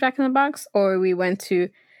tacos from Jack in the Box, or we went to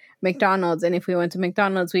McDonald's. And if we went to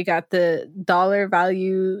McDonald's, we got the dollar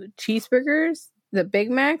value cheeseburgers, the Big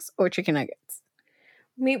Macs, or chicken nuggets.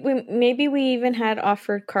 Maybe we even had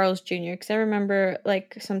offered Carl's Jr. because I remember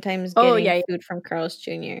like sometimes getting food from Carl's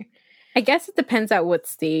Jr. I guess it depends at what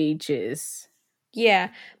stage is. Yeah,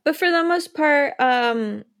 but for the most part,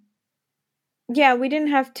 yeah, we didn't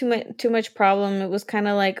have too much problem. It was kind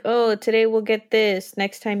of like, oh, today we'll get this.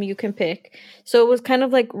 Next time you can pick. So it was kind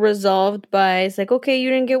of like resolved by, it's like, okay, you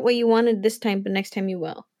didn't get what you wanted this time, but next time you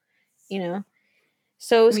will. You know?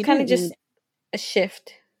 So it was kind of just a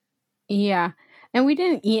shift. Yeah. And we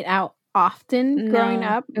didn't eat out often growing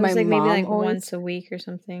up. It was like maybe like once a week or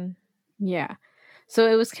something. Yeah. So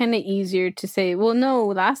it was kind of easier to say, well, no,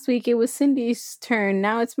 last week it was Cindy's turn.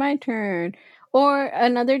 Now it's my turn. Or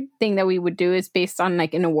another thing that we would do is based on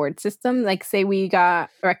like an award system. Like say we got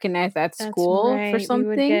recognized at school for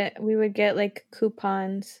something. We would get like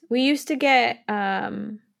coupons. We used to get a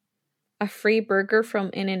free burger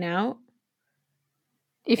from In-N-Out.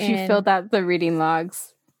 If you filled out the reading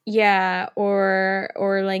logs. Yeah, or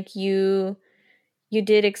like you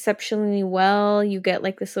did exceptionally well, you get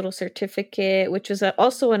like this little certificate, which was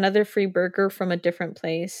also another free burger from a different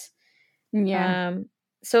place. Yeah.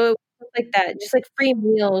 So like that, just like free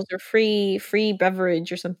meals or free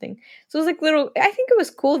beverage or something. So it was like little. I think it was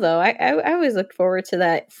cool though. I always looked forward to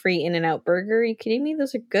that free In-N-Out burger. Are you kidding me?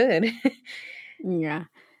 Those are good. Yeah.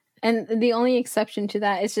 And the only exception to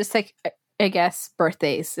that is just like, I guess,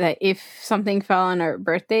 birthdays. That if something fell on our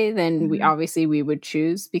birthday, then we would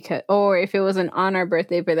choose, because, or if it wasn't on our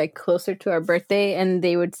birthday but like closer to our birthday, and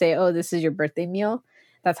they would say, "Oh, this is your birthday meal."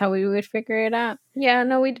 That's how we would figure it out. Yeah,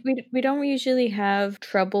 no, we don't usually have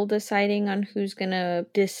trouble deciding on who's gonna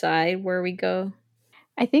decide where we go.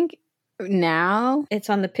 I think now It's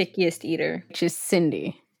on the pickiest eater, which is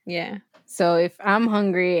Cindy. Yeah. So if I'm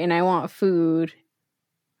hungry and I want food,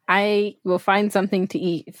 I will find something to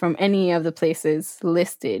eat from any of the places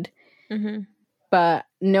listed. Mm-hmm. But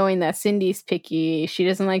knowing that Cindy's picky, she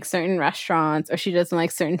doesn't like certain restaurants, or she doesn't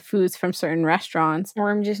like certain foods from certain restaurants.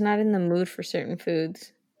 Or I'm just not in the mood for certain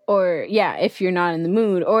foods. Or, yeah, if you're not in the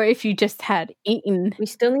mood, or if you just had eaten. We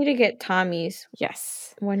still need to get Tommy's.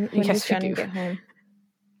 Yes. When does Johnny get home?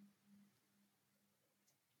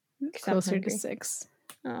 Closer to 6.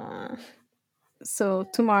 Aww. So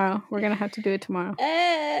tomorrow. We're going to have to do it tomorrow.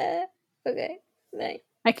 Okay. Nice.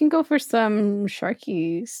 I can go for some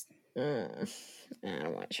Sharkies. I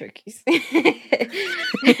don't want Sharkies.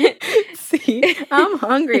 See, I'm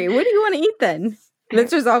hungry. What do you want to eat then?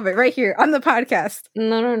 Let's resolve it right here on the podcast.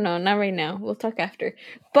 No, not right now. We'll talk after.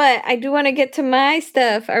 But I do want to get to my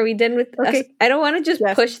stuff. Are we done with us? I don't want to just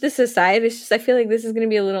push this aside. It's just I feel like this is going to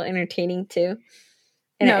be a little entertaining too.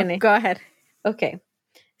 Go ahead. Okay.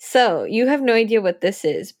 So you have no idea what this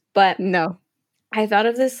is, but no. I thought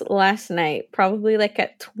of this last night, probably like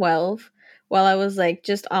at 12, while I was like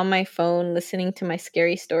just on my phone listening to my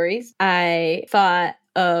scary stories. I thought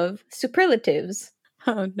of superlatives.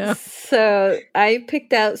 Oh, no. So I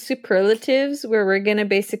picked out superlatives where we're going to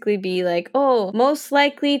basically be like, oh, most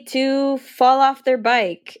likely to fall off their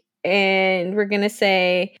bike. And we're going to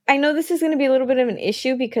say, I know this is going to be a little bit of an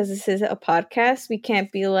issue because this is a podcast. We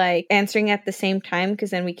can't be like answering at the same time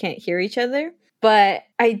because then we can't hear each other. But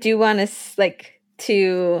I do want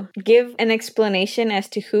to give an explanation as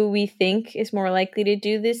to who we think is more likely to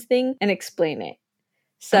do this thing and explain it.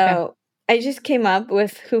 So I just came up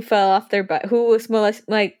with who fell off their bike, who was most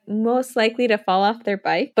likely to fall off their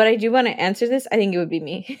bike. But I do want to answer this. I think it would be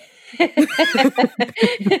me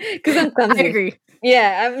because I'm clumsy. I agree.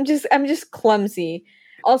 Yeah, I'm just clumsy.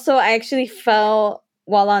 Also, I actually fell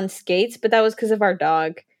while on skates, but that was because of our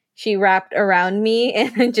dog. She wrapped around me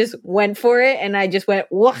and just went for it, and I just went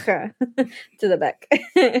waka to the back,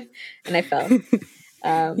 and I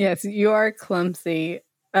fell. Yes, you are clumsy.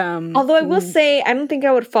 Although I will say, I don't think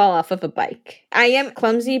I would fall off of a bike. I am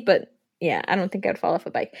clumsy, but yeah, I don't think I'd fall off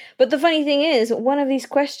a bike. But the funny thing is, one of these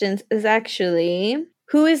questions is actually,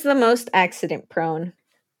 who is the most accident prone?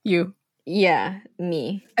 You. Yeah,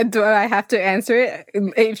 me. Do I have to answer it?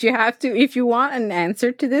 If you want an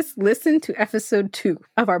answer to this, listen to episode 2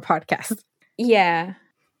 of our podcast. Yeah.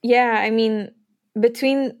 I mean,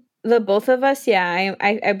 between the both of us, yeah,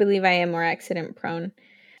 I believe I am more accident prone.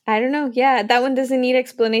 I don't know. Yeah, that one doesn't need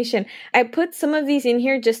explanation. I put some of these in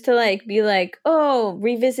here just to like be like, oh,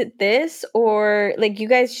 revisit this, or like you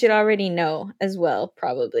guys should already know as well,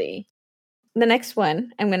 probably. The next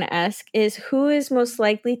one I'm going to ask is, who is most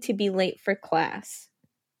likely to be late for class?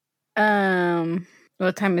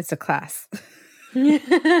 What time is the class?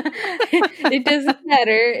 It doesn't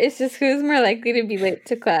matter. It's just who's more likely to be late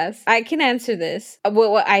to class. I can answer this.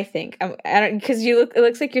 What I think. I don't, because it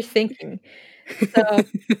looks like you're thinking. So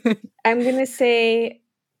I'm going to say,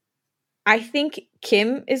 I think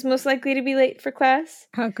Kim is most likely to be late for class.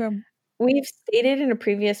 How come? We've stated in a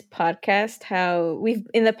previous podcast how we've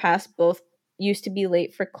in the past both used to be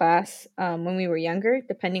late for class when we were younger,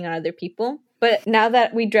 depending on other people. But now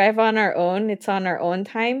that we drive on our own, it's on our own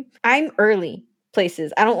time. I'm early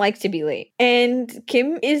places. I don't like to be late. And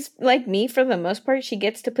Kim is like me for the most part. She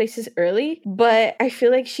gets to places early, but I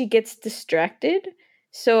feel like she gets distracted.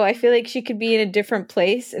 So I feel like she could be in a different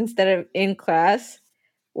place instead of in class,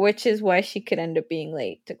 which is why she could end up being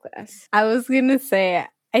late to class. I was going to say,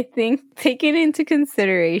 I think taking into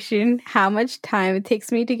consideration how much time it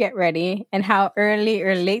takes me to get ready and how early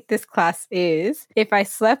or late this class is, if I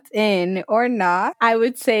slept in or not, I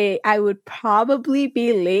would say I would probably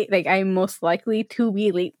be late. Like, I'm most likely to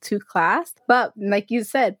be late to class. But like you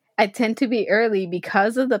said, I tend to be early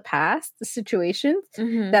because of the past situations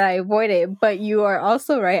that I avoided. But you are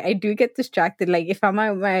also right. I do get distracted. Like if I'm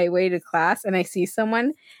on my way to class and I see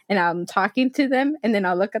someone and I'm talking to them, and then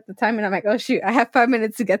I'll look at the time and I'm like, oh shoot, I have 5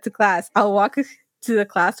 minutes to get to class. I'll walk to the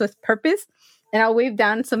class with purpose and I'll wave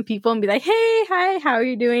down some people and be like, hey, hi, how are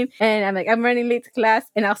you doing? And I'm like, I'm running late to class,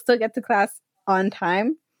 and I'll still get to class on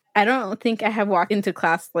time. I don't think I have walked into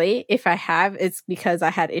class late. If I have, it's because I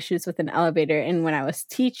had issues with an elevator. And when I was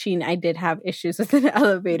teaching, I did have issues with an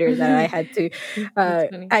elevator that I had to,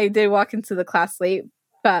 I did walk into the class late,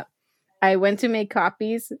 but I went to make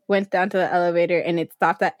copies, went down to the elevator, and it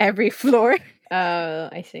stopped at every floor. Oh,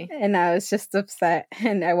 I see. And I was just upset.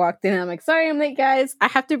 And I walked in and I'm like, sorry, I'm late, guys. I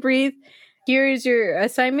have to breathe. Here is your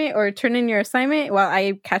assignment, or turn in your assignment while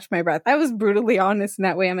I catch my breath. I was brutally honest in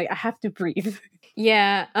that way. I'm like, I have to breathe.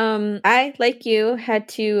 Yeah, I, like you, had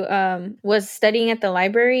to was studying at the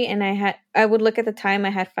library, and I would look at the time. I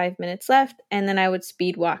had 5 minutes left, and then I would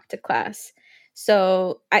speed walk to class.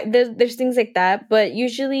 So there's things like that, but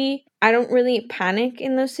usually I don't really panic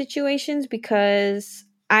in those situations because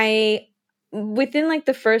within like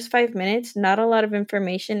the first 5 minutes, not a lot of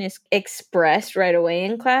information is expressed right away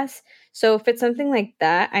in class. So if it's something like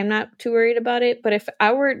that, I'm not too worried about it. But if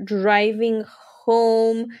I were driving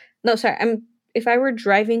home, no, sorry, if I were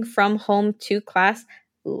driving from home to class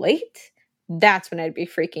late, that's when I'd be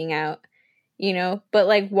freaking out, But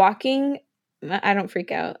like walking, I don't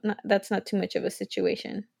freak out. That's not too much of a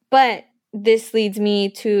situation. But this leads me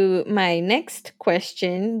to my next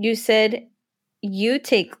question. You said you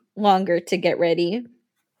take longer to get ready.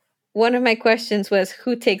 One of my questions was,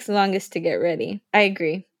 who takes longest to get ready? I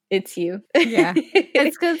agree. It's you. Yeah.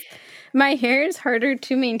 It's because my hair is harder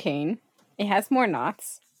to maintain. It has more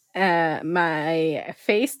knots. My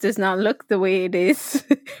face does not look the way it is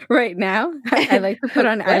right now. I like to put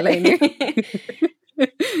on eyeliner.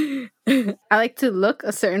 I like to look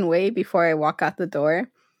a certain way before I walk out the door.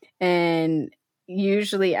 And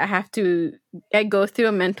usually I go through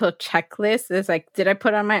a mental checklist. It's like, did I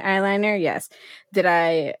put on my eyeliner? Yes. Did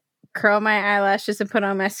I curl my eyelashes and put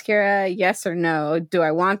on mascara? Yes or no? Do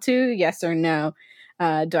I want to? Yes or no?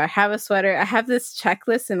 Do I have a sweater? I have this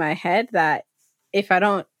checklist in my head that if I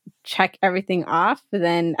don't check everything off,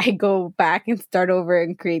 then I go back and start over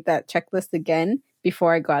and create that checklist again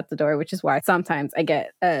before I go out the door, which is why sometimes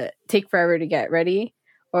I take forever to get ready.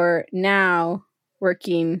 Or now,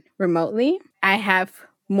 working remotely, I have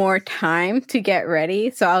more time to get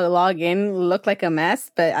ready. So I'll log in, look like a mess,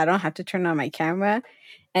 but I don't have to turn on my camera.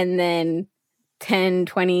 And then 10,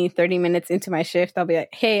 20, 30 minutes into my shift, I'll be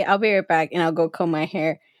like, hey, I'll be right back. And I'll go comb my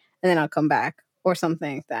hair and then I'll come back or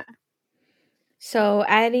something like that. So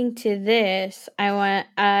adding to this, I'm going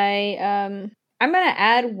to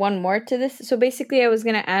add one more to this. So basically I was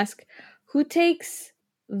going to ask, who takes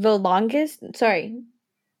the longest?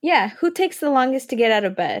 Who takes the longest to get out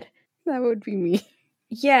of bed? That would be me.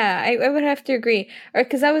 Yeah, I would have to agree. Or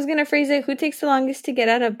because I was going to phrase it, who takes the longest to get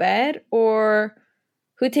out of bed, or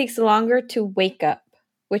who takes longer to wake up,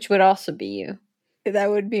 which would also be you. That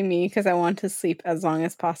would be me because I want to sleep as long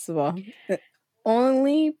as possible.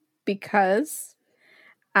 Only because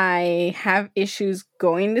I have issues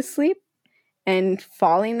going to sleep and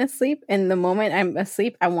falling asleep. And the moment I'm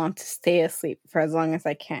asleep, I want to stay asleep for as long as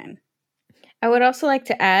I can. I would also like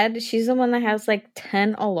to add, she's the one that has like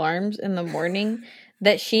 10 alarms in the morning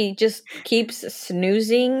that she just keeps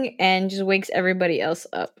snoozing and just wakes everybody else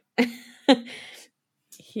up.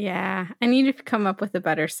 Yeah, I need to come up with a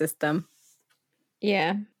better system.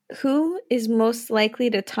 Yeah. Who is most likely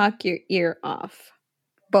to talk your ear off?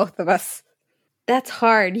 Both of us. That's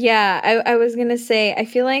hard. Yeah, I was going to say, I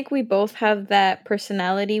feel like we both have that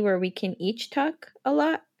personality where we can each talk a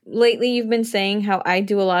lot. Lately, you've been saying how I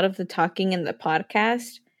do a lot of the talking in the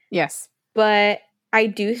podcast. Yes. But I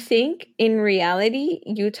do think in reality,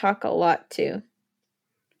 you talk a lot too.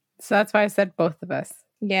 So that's why I said both of us.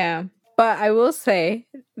 Yeah. But I will say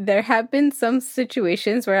there have been some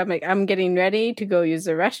situations where I'm getting ready to go use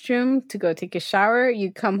the restroom, to go take a shower.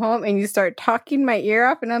 You come home and you start talking my ear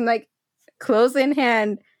off, and I'm like, clothes in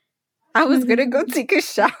hand, I was going to go take a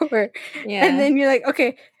shower. Yeah. And then you're like,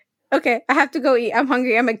 okay, I have to go eat. I'm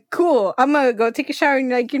hungry. I'm like, cool, I'm going to go take a shower. And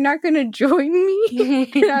you're like, you're not going to join me?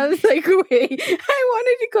 And I was like, wait, I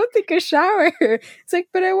wanted to go take a shower. It's like,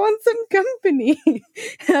 but I want some company.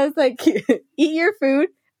 And I was like, eat your food.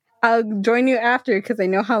 I'll join you after because I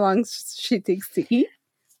know how long she takes to eat.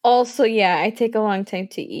 Also, yeah, I take a long time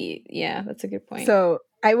to eat. Yeah, that's a good point. So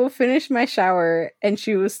I will finish my shower and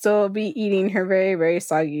she will still be eating her very, very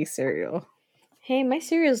soggy cereal. Hey, my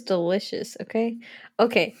cereal's delicious, okay?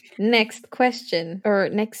 Okay, next question, or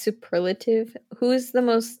next superlative. Who's the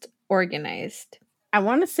most organized? I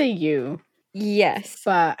want to say you. Yes.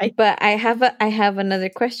 But I have another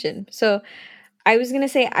question. So I was going to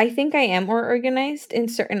say, I think I am more organized in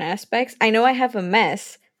certain aspects. I know I have a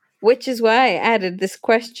mess, which is why I added this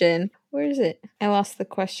question. Where is it? I lost the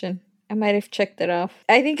question. I might have checked it off.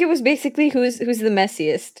 I think it was basically who's the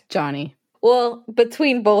messiest. Johnny. Well,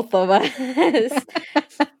 between both of us.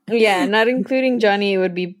 Yeah, not including Johnny, it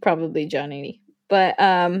would be probably Johnny. But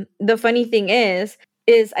the funny thing is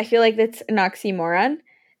I feel like that's an oxymoron.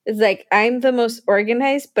 It's like I'm the most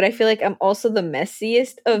organized, but I feel like I'm also the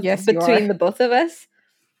messiest of Yes, you between are. the both of us.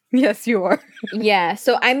 Yes, you are. Yeah,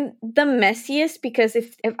 so I'm the messiest because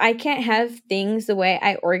if I can't have things the way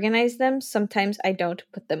I organize them, sometimes I don't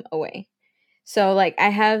put them away. So like I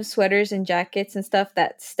have sweaters and jackets and stuff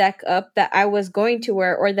that stack up that I was going to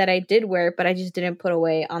wear or that I did wear, but I just didn't put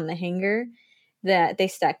away on the hanger, that they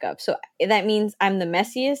stack up. So that means I'm the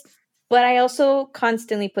messiest, but I also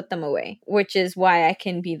constantly put them away, which is why I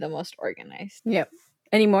can be the most organized. Yep.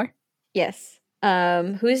 Any more? Yes.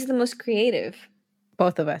 Who is the most creative?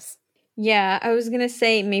 Both of us. Yeah, I was gonna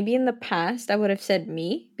say maybe in the past I would have said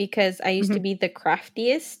me because I used to Mhm. be the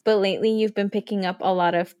craftiest, but lately you've been picking up a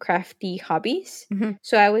lot of crafty hobbies. Mhm.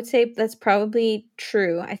 So I would say that's probably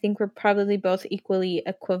true. I think we're probably both equally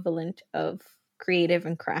equivalent of creative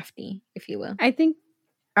and crafty, if you will. I think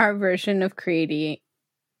our version of creating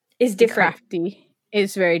Is different. crafty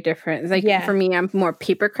is very different. It's like Yeah. for me, I'm more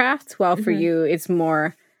paper crafts, while for Mhm. you, it's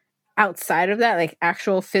more outside of that, like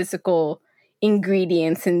actual physical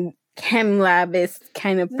ingredients and chem labist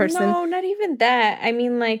kind of person. No, not even that. I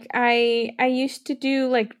mean like I used to do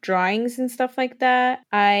like drawings and stuff like that.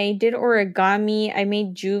 I did origami, I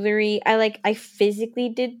made jewelry. I physically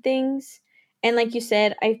did things. And like you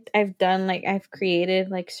said, I've done like I've created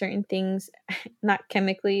like certain things not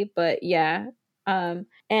chemically, but yeah.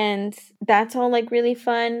 And that's all like really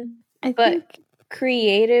fun. I But think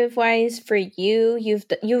creative wise for you,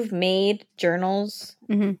 you've made journals.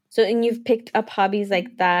 Mhm. So and you've picked up hobbies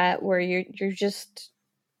like that where you're just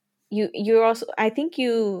you're also I think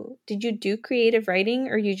you did you do creative writing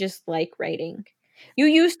or you just like writing? You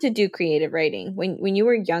used to do creative writing when you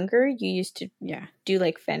were younger. You used to yeah. do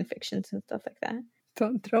like fan fictions and stuff like that.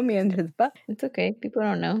 Don't throw me under the bus. It's okay. People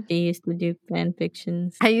don't know. They used to do fan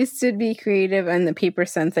fictions. I used to be creative in the paper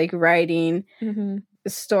sense, like writing, Mm-hmm.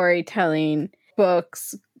 storytelling,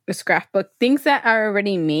 books, a scrapbook, things that are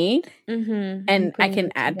already made, Mm-hmm. and I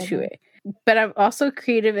can add to it. But I'm also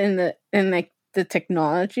creative in like the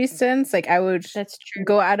technology sense. Like I would That's true.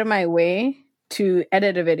 go out of my way to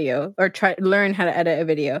edit a video or learn how to edit a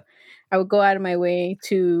video. I would go out of my way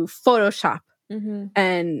to Photoshop. Mm-hmm.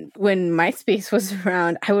 And when MySpace was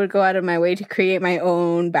around, I would go out of my way to create my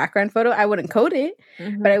own background photo. I wouldn't code it,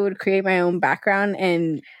 Mm-hmm. but I would create my own background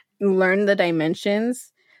and learn the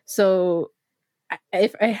dimensions. So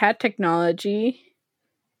if I had technology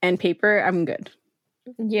and paper, I'm good.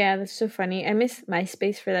 Yeah, that's so funny. I miss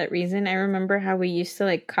MySpace for that reason. I remember how we used to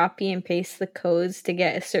like copy and paste the codes to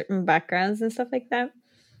get certain backgrounds and stuff like that.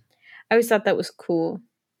 I always thought that was cool.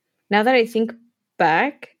 Now that I think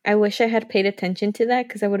back, I wish I had paid attention to that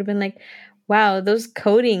because I would have been like, wow, those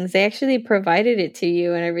codings, they actually provided it to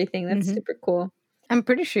you and everything. That's Mhm. super cool. I'm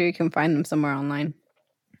pretty sure you can find them somewhere online.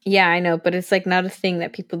 Yeah, I know, but it's like not a thing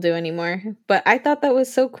that people do anymore. But I thought that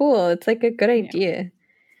was so cool. It's like a good idea.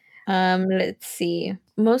 Let's see.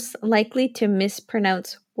 Most likely to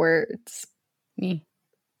mispronounce words. Me.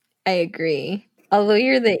 I agree. Although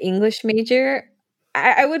you're the English major,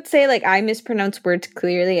 I would say like I mispronounce words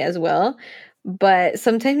clearly as well. But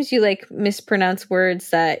sometimes you like mispronounce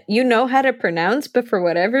words that you know how to pronounce, but for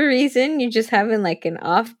whatever reason, you're just having like an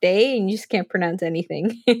off day and you just can't pronounce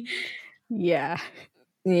anything. Yeah.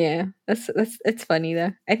 Yeah, that's it's funny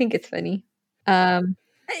though. I think it's funny. I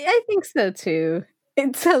think so too.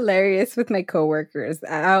 It's hilarious with my coworkers.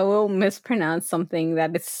 I will mispronounce something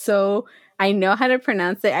that is so I know how to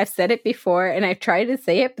pronounce it. I've said it before and I've tried to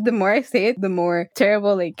say it, but the more I say it, the more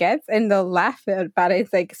terrible it gets. And they'll laugh about it.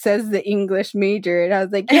 It's like, says the English major. And I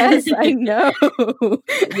was like, yes, I know.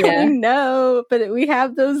 Yeah. I know. But we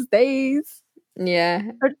have those days. Yeah.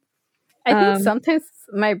 I think sometimes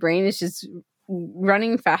my brain is just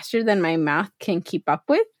running faster than my mouth can keep up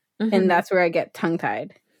with. Mhm. And that's where I get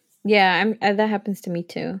tongue-tied. Yeah, that happens to me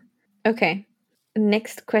too. Okay.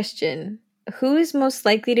 Next question. Who is most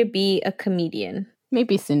likely to be a comedian?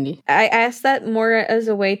 Maybe Cindy. I asked that more as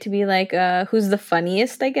a way to be like, who's the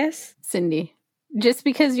funniest, I guess. Cindy. Just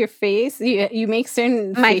because your face, you make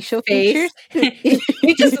certain My facial face. features.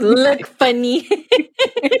 You just look funny.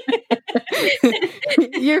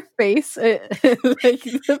 Your face, like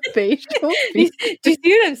the facial features. Do you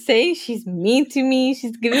see what I'm saying? She's mean to me.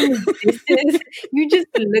 She's giving me distance. You just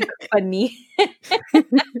look funny.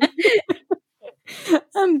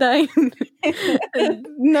 I'm dying.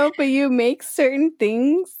 No, but you make certain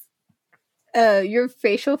things your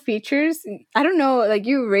facial features, I don't know, like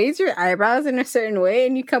you raise your eyebrows in a certain way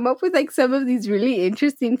and you come up with like some of these really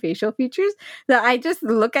interesting facial features that I just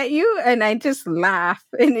look at you and I just laugh,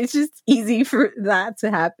 and it's just easy for that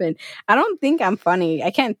to happen. I don't think I'm funny.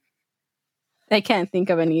 I can't think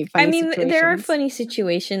of any funny situations. There are funny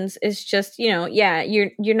situations. It's just, yeah,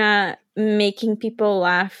 you're not making people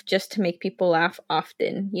laugh just to make people laugh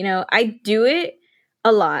often. I do it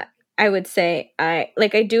a lot. I would say I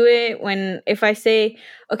do it if I say,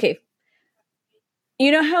 okay,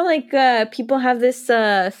 you know how like people have this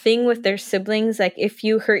thing with their siblings, like if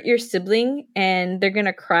you hurt your sibling and they're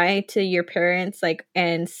gonna cry to your parents, like,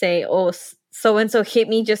 and say, oh, so and so hit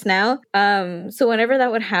me just now. So whenever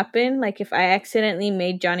that would happen, like if I accidentally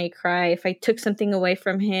made Johnny cry, if I took something away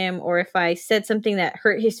from him, or if I said something that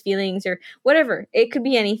hurt his feelings or whatever, it could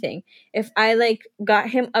be anything. If I like got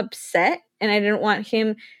him upset and I didn't want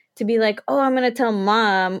him to be like, oh, I'm gonna tell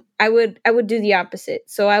mom, I would do the opposite.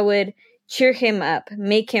 So I would cheer him up,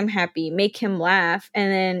 make him happy, make him laugh,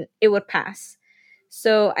 and then it would pass.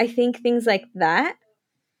 So I think things like that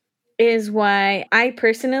is why I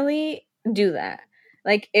personally do that.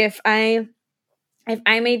 Like if I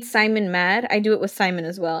made Simon mad, I do it with Simon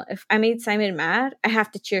as well. If I made Simon mad, I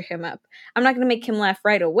have to cheer him up. I'm not going to make him laugh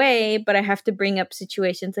right away, but I have to bring up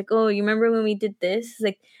situations like, oh, you remember when we did this?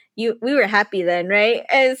 Like we were happy then, right?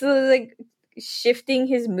 And so like shifting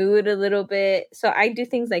his mood a little bit. So I do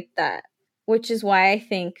things like that, which is why I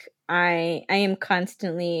think I am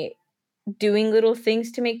constantly doing little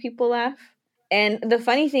things to make people laugh. And the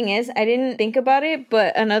funny thing is, I didn't think about it,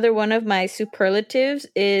 but another one of my superlatives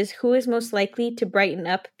is who is most likely to brighten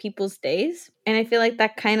up people's days. And I feel like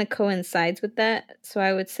that kind of coincides with that. So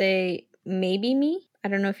I would say maybe me. I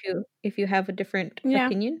don't know if you have a different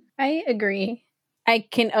opinion. I agree. I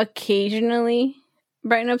can occasionally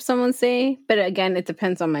brighten up someone's day, but again, it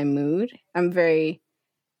depends on my mood.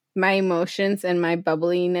 My emotions and my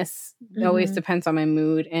bubbliness always depends on my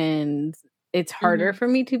mood, and it's harder for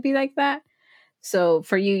me to be like that. So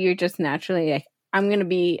for you, you're just naturally like, I'm going to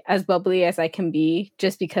be as bubbly as I can be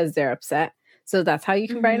just because they're upset. So that's how you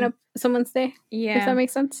can brighten up someone's day? Yeah. If that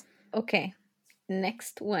makes sense? Okay.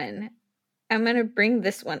 Next one. I'm going to bring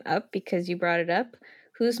this one up because you brought it up.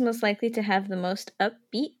 Who's most likely to have the most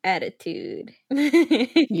upbeat attitude?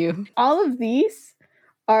 You. All of these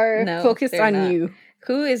are focused on not. You.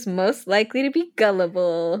 Who is most likely to be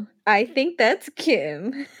gullible? I think that's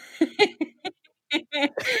Kim.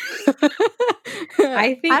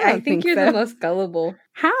 I think you're the most gullible.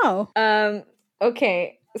 How?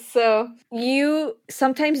 Okay, so you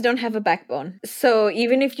sometimes don't have a backbone. So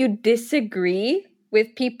even if you disagree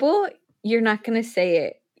with people, you're not gonna say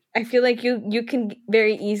it. I feel like you can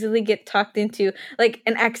very easily get talked into like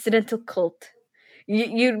an accidental cult.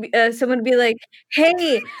 Someone would be like,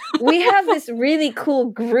 hey, we have this really cool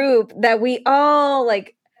group that we all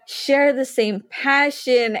like share the same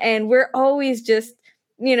passion, and we're always just,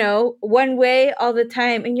 one way all the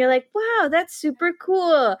time. And you're like, wow, that's super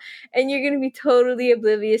cool. And you're going to be totally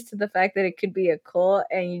oblivious to the fact that it could be a cult.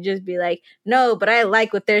 And you just be like, no, but I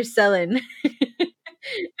like what they're selling.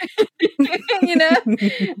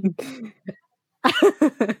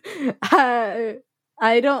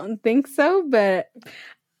 I don't think so, but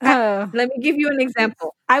let me give you an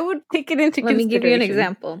example. I would take it into consideration. Let me give you an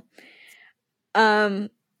example.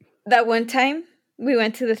 That one time we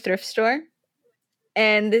went to the thrift store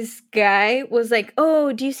and this guy was like,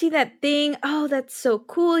 oh, do you see that thing? Oh, that's so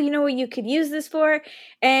cool. You know what you could use this for?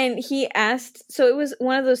 And he asked, so it was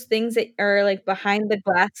one of those things that are like behind the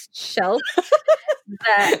glass shelf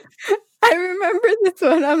that I remember this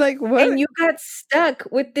one. I'm like, what? And you got stuck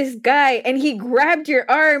with this guy and he grabbed your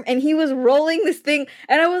arm and he was rolling this thing.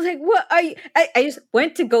 And I was like, what? I just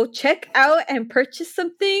went to go check out and purchase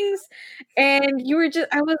some things. And you were just,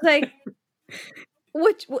 I was like,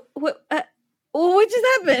 what just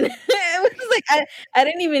happened? It was like, I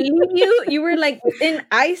didn't even leave you. You were like in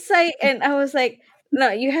eyesight. And I was like,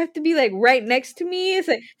 no, you have to be like right next to me. It's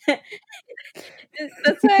like,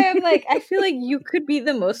 that's why I'm like, I feel like you could be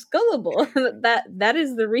the most gullible. That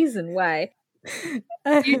is the reason why.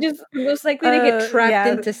 You're just most likely to get trapped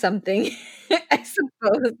into something, I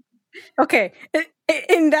suppose. Okay,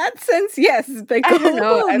 in that sense, yes. Like, I don't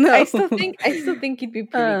know. No. I still think you'd be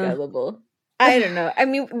pretty gullible. I don't know. I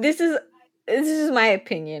mean, this is my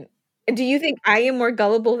opinion. Do you think I am more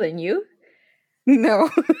gullible than you? No.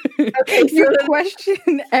 Okay, so you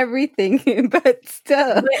question everything, but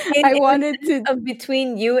still, I wanted to.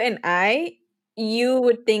 Between you and I, you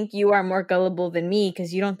would think you are more gullible than me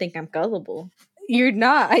because you don't think I'm gullible. You're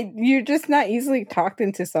not. You're just not easily talked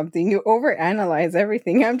into something. You overanalyze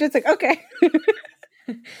everything. I'm just like, okay.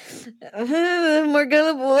 More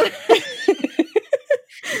gullible.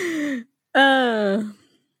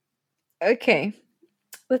 Okay,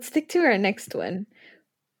 let's stick to our next one.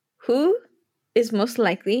 Who is most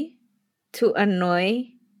likely to annoy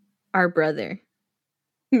our brother?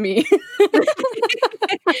 Me.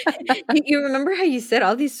 You remember how you said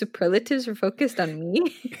all these superlatives were focused on me?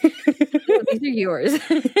 No, these are yours.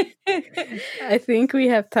 I think we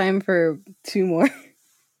have time for 2 more.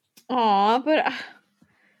 Aw, but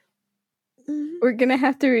We're gonna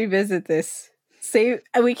have to revisit this.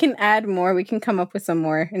 We can add more. We can come up with some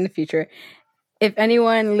more in the future. If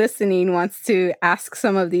anyone listening wants to ask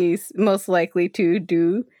some of these, most likely to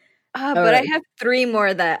do. but I have 3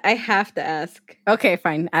 more that I have to ask. Okay,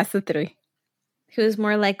 fine. Ask the 3. Who's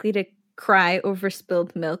more likely to cry over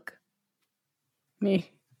spilled milk? Me.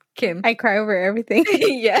 Kim. I cry over everything.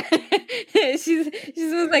 Yeah. she's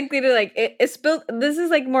most likely to like it spilled. This is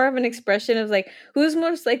like more of an expression of like who's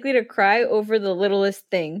most likely to cry over the littlest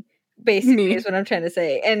thing, basically. Me. Is what I'm trying to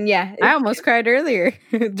say. And yeah, I almost cried earlier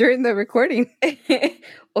during the recording.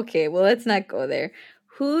 Okay, well, let's not go there.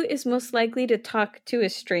 Who is most likely to talk to a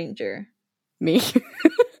stranger? Me.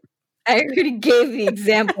 I already gave the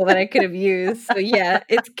example that I could have used. So yeah,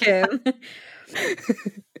 it's Kim.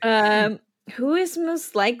 Who is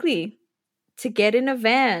most likely to get in a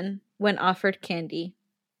van when offered candy?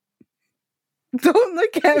 Don't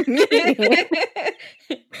look at me.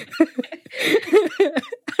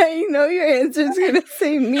 I know your answer is gonna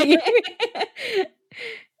say me.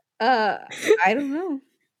 I don't know.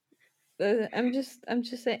 I'm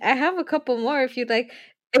just saying. I have a couple more if you'd like.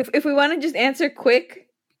 If we want to just answer quick,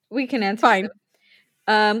 we can answer. Fine.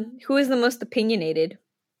 Them. Who is the most opinionated?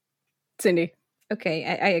 Cindy. Okay,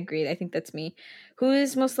 I agreed. I think that's me. Who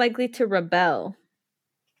is most likely to rebel?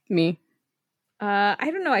 Me. I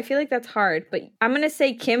don't know. I feel like that's hard, but I'm gonna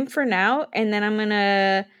say Kim for now, and then I'm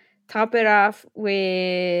gonna top it off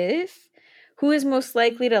with who is most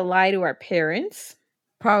likely to lie to our parents.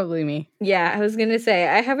 Probably me. Yeah, I was gonna say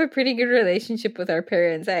I have a pretty good relationship with our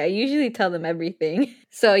parents. I usually tell them everything.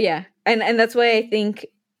 So yeah, and that's why I think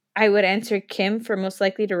I would answer Kim for most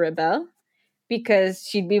likely to rebel, because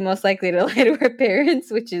she'd be most likely to lie to her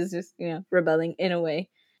parents, which is just, rebelling in a way.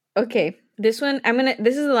 Okay, this is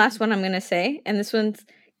the last one I'm gonna say, and this one's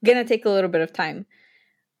gonna take a little bit of time.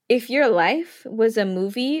 If your life was a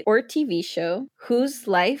movie or TV show, whose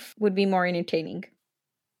life would be more entertaining?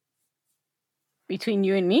 Between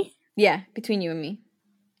you and me? Yeah, between you and me.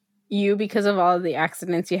 You, because of all of the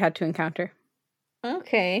accidents you had to encounter.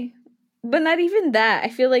 Okay. But not even that. I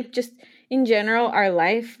feel like just in general, our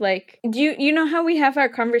life, like, do you know how we have our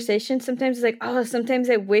conversations? Sometimes it's like, oh, sometimes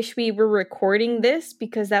I wish we were recording this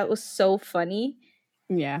because that was so funny.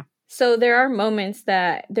 Yeah. So there are moments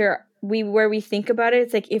that where we think about it.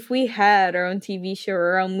 It's like if we had our own TV show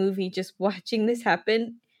or our own movie, just watching this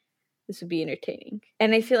happen, this would be entertaining.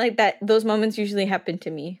 And I feel like that those moments usually happen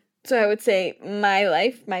to me. So I would say my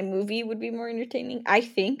life, my movie would be more entertaining. I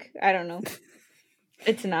think. I don't know.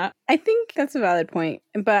 It's not. I think that's a valid point.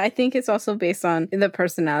 But I think it's also based on the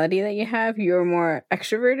personality that you have. You're more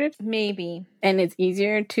extroverted. Maybe. And it's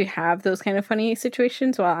easier to have those kind of funny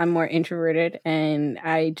situations while I'm more introverted and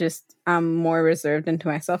I'm more reserved into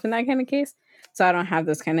myself in that kind of case. So I don't have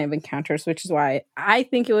those kind of encounters, which is why I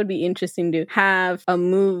think it would be interesting to have a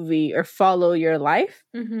movie or follow your life,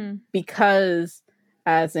 because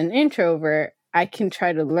as an introvert, I can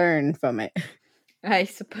try to learn from it. I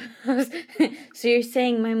suppose. So you're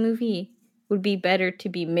saying my movie would be better to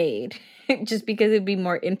be made just because it'd be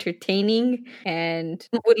more entertaining and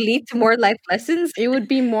would lead to more life lessons? It would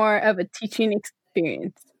be more of a teaching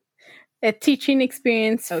experience. A teaching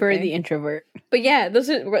experience for the introvert. But yeah, those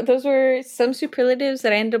were some superlatives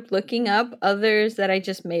that I ended up looking up, others that I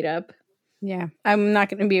just made up. Yeah, I'm not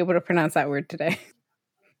going to be able to pronounce that word today.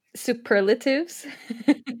 Superlatives?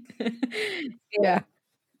 Yeah.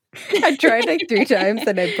 I tried like 3 times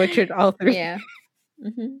and I butchered all 3. Yeah.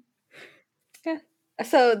 Yeah.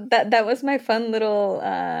 So that was my fun little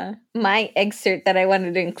my excerpt that I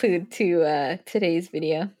wanted to include to today's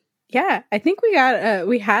video. Yeah, I think we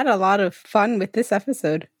had a lot of fun with this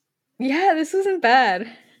episode. Yeah, this wasn't bad.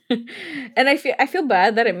 And I feel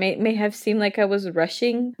bad that it may have seemed like I was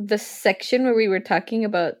rushing the section where we were talking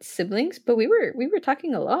about siblings, but we were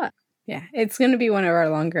talking a lot. Yeah, it's going to be one of our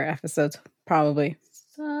longer episodes, probably.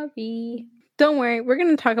 Sorry. Don't worry, we're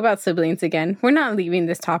going to talk about siblings again. We're not leaving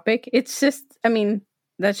this topic. It's just,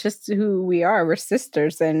 that's just who we are. We're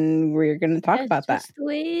sisters, and we're going to talk about that. That's the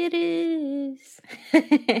way it is.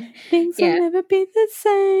 Things will never be the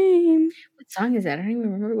same. What song is that? I don't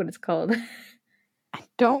even remember what it's called. I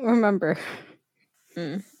don't remember.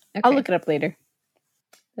 Okay. I'll look it up later.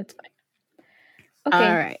 That's fine. All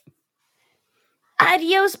Okay. right.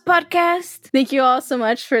 Adios, podcast. Thank you all so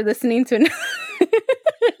much for listening to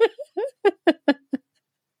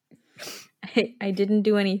I didn't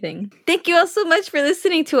do anything. Thank you all so much for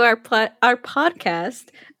listening to our podcast.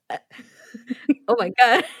 Oh my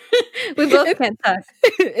god. We both can't talk.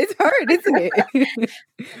 It's hard, isn't it?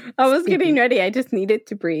 I was getting ready. I just needed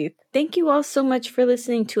to breathe. Thank you all so much for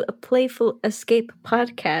listening to a Playful Escape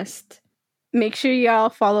podcast. Make sure y'all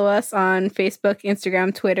follow us on Facebook,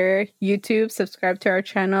 Instagram, Twitter, YouTube. Subscribe to our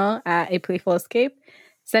channel at A Playful Escape.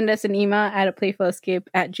 Send us an email at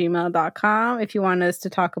aplayfulescape@gmail.com if you want us to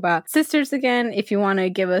talk about sisters again. If you want to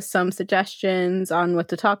give us some suggestions on what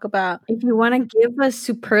to talk about. If you want to give us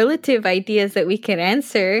superlative ideas that we can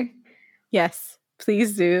answer. Yes,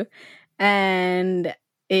 please do. And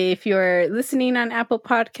if you're listening on Apple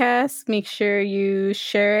Podcasts, make sure you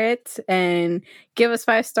share it and give us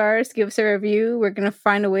 5 stars. Give us a review. We're going to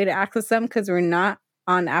find a way to access them because we're not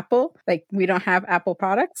on Apple. Like, we don't have Apple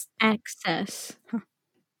products. Access.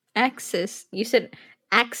 Access. You said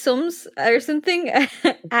axioms or something?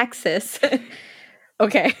 Access.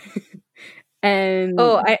 Okay. And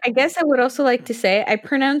I guess I would also like to say I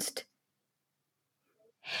pronounced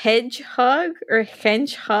hedgehog or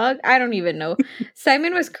henchhog. I don't even know.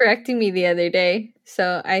 Simon was correcting me the other day,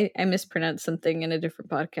 so I mispronounced something in a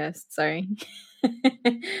different podcast. Sorry.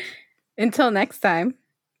 Until next time.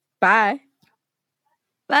 Bye.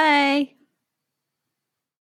 Bye.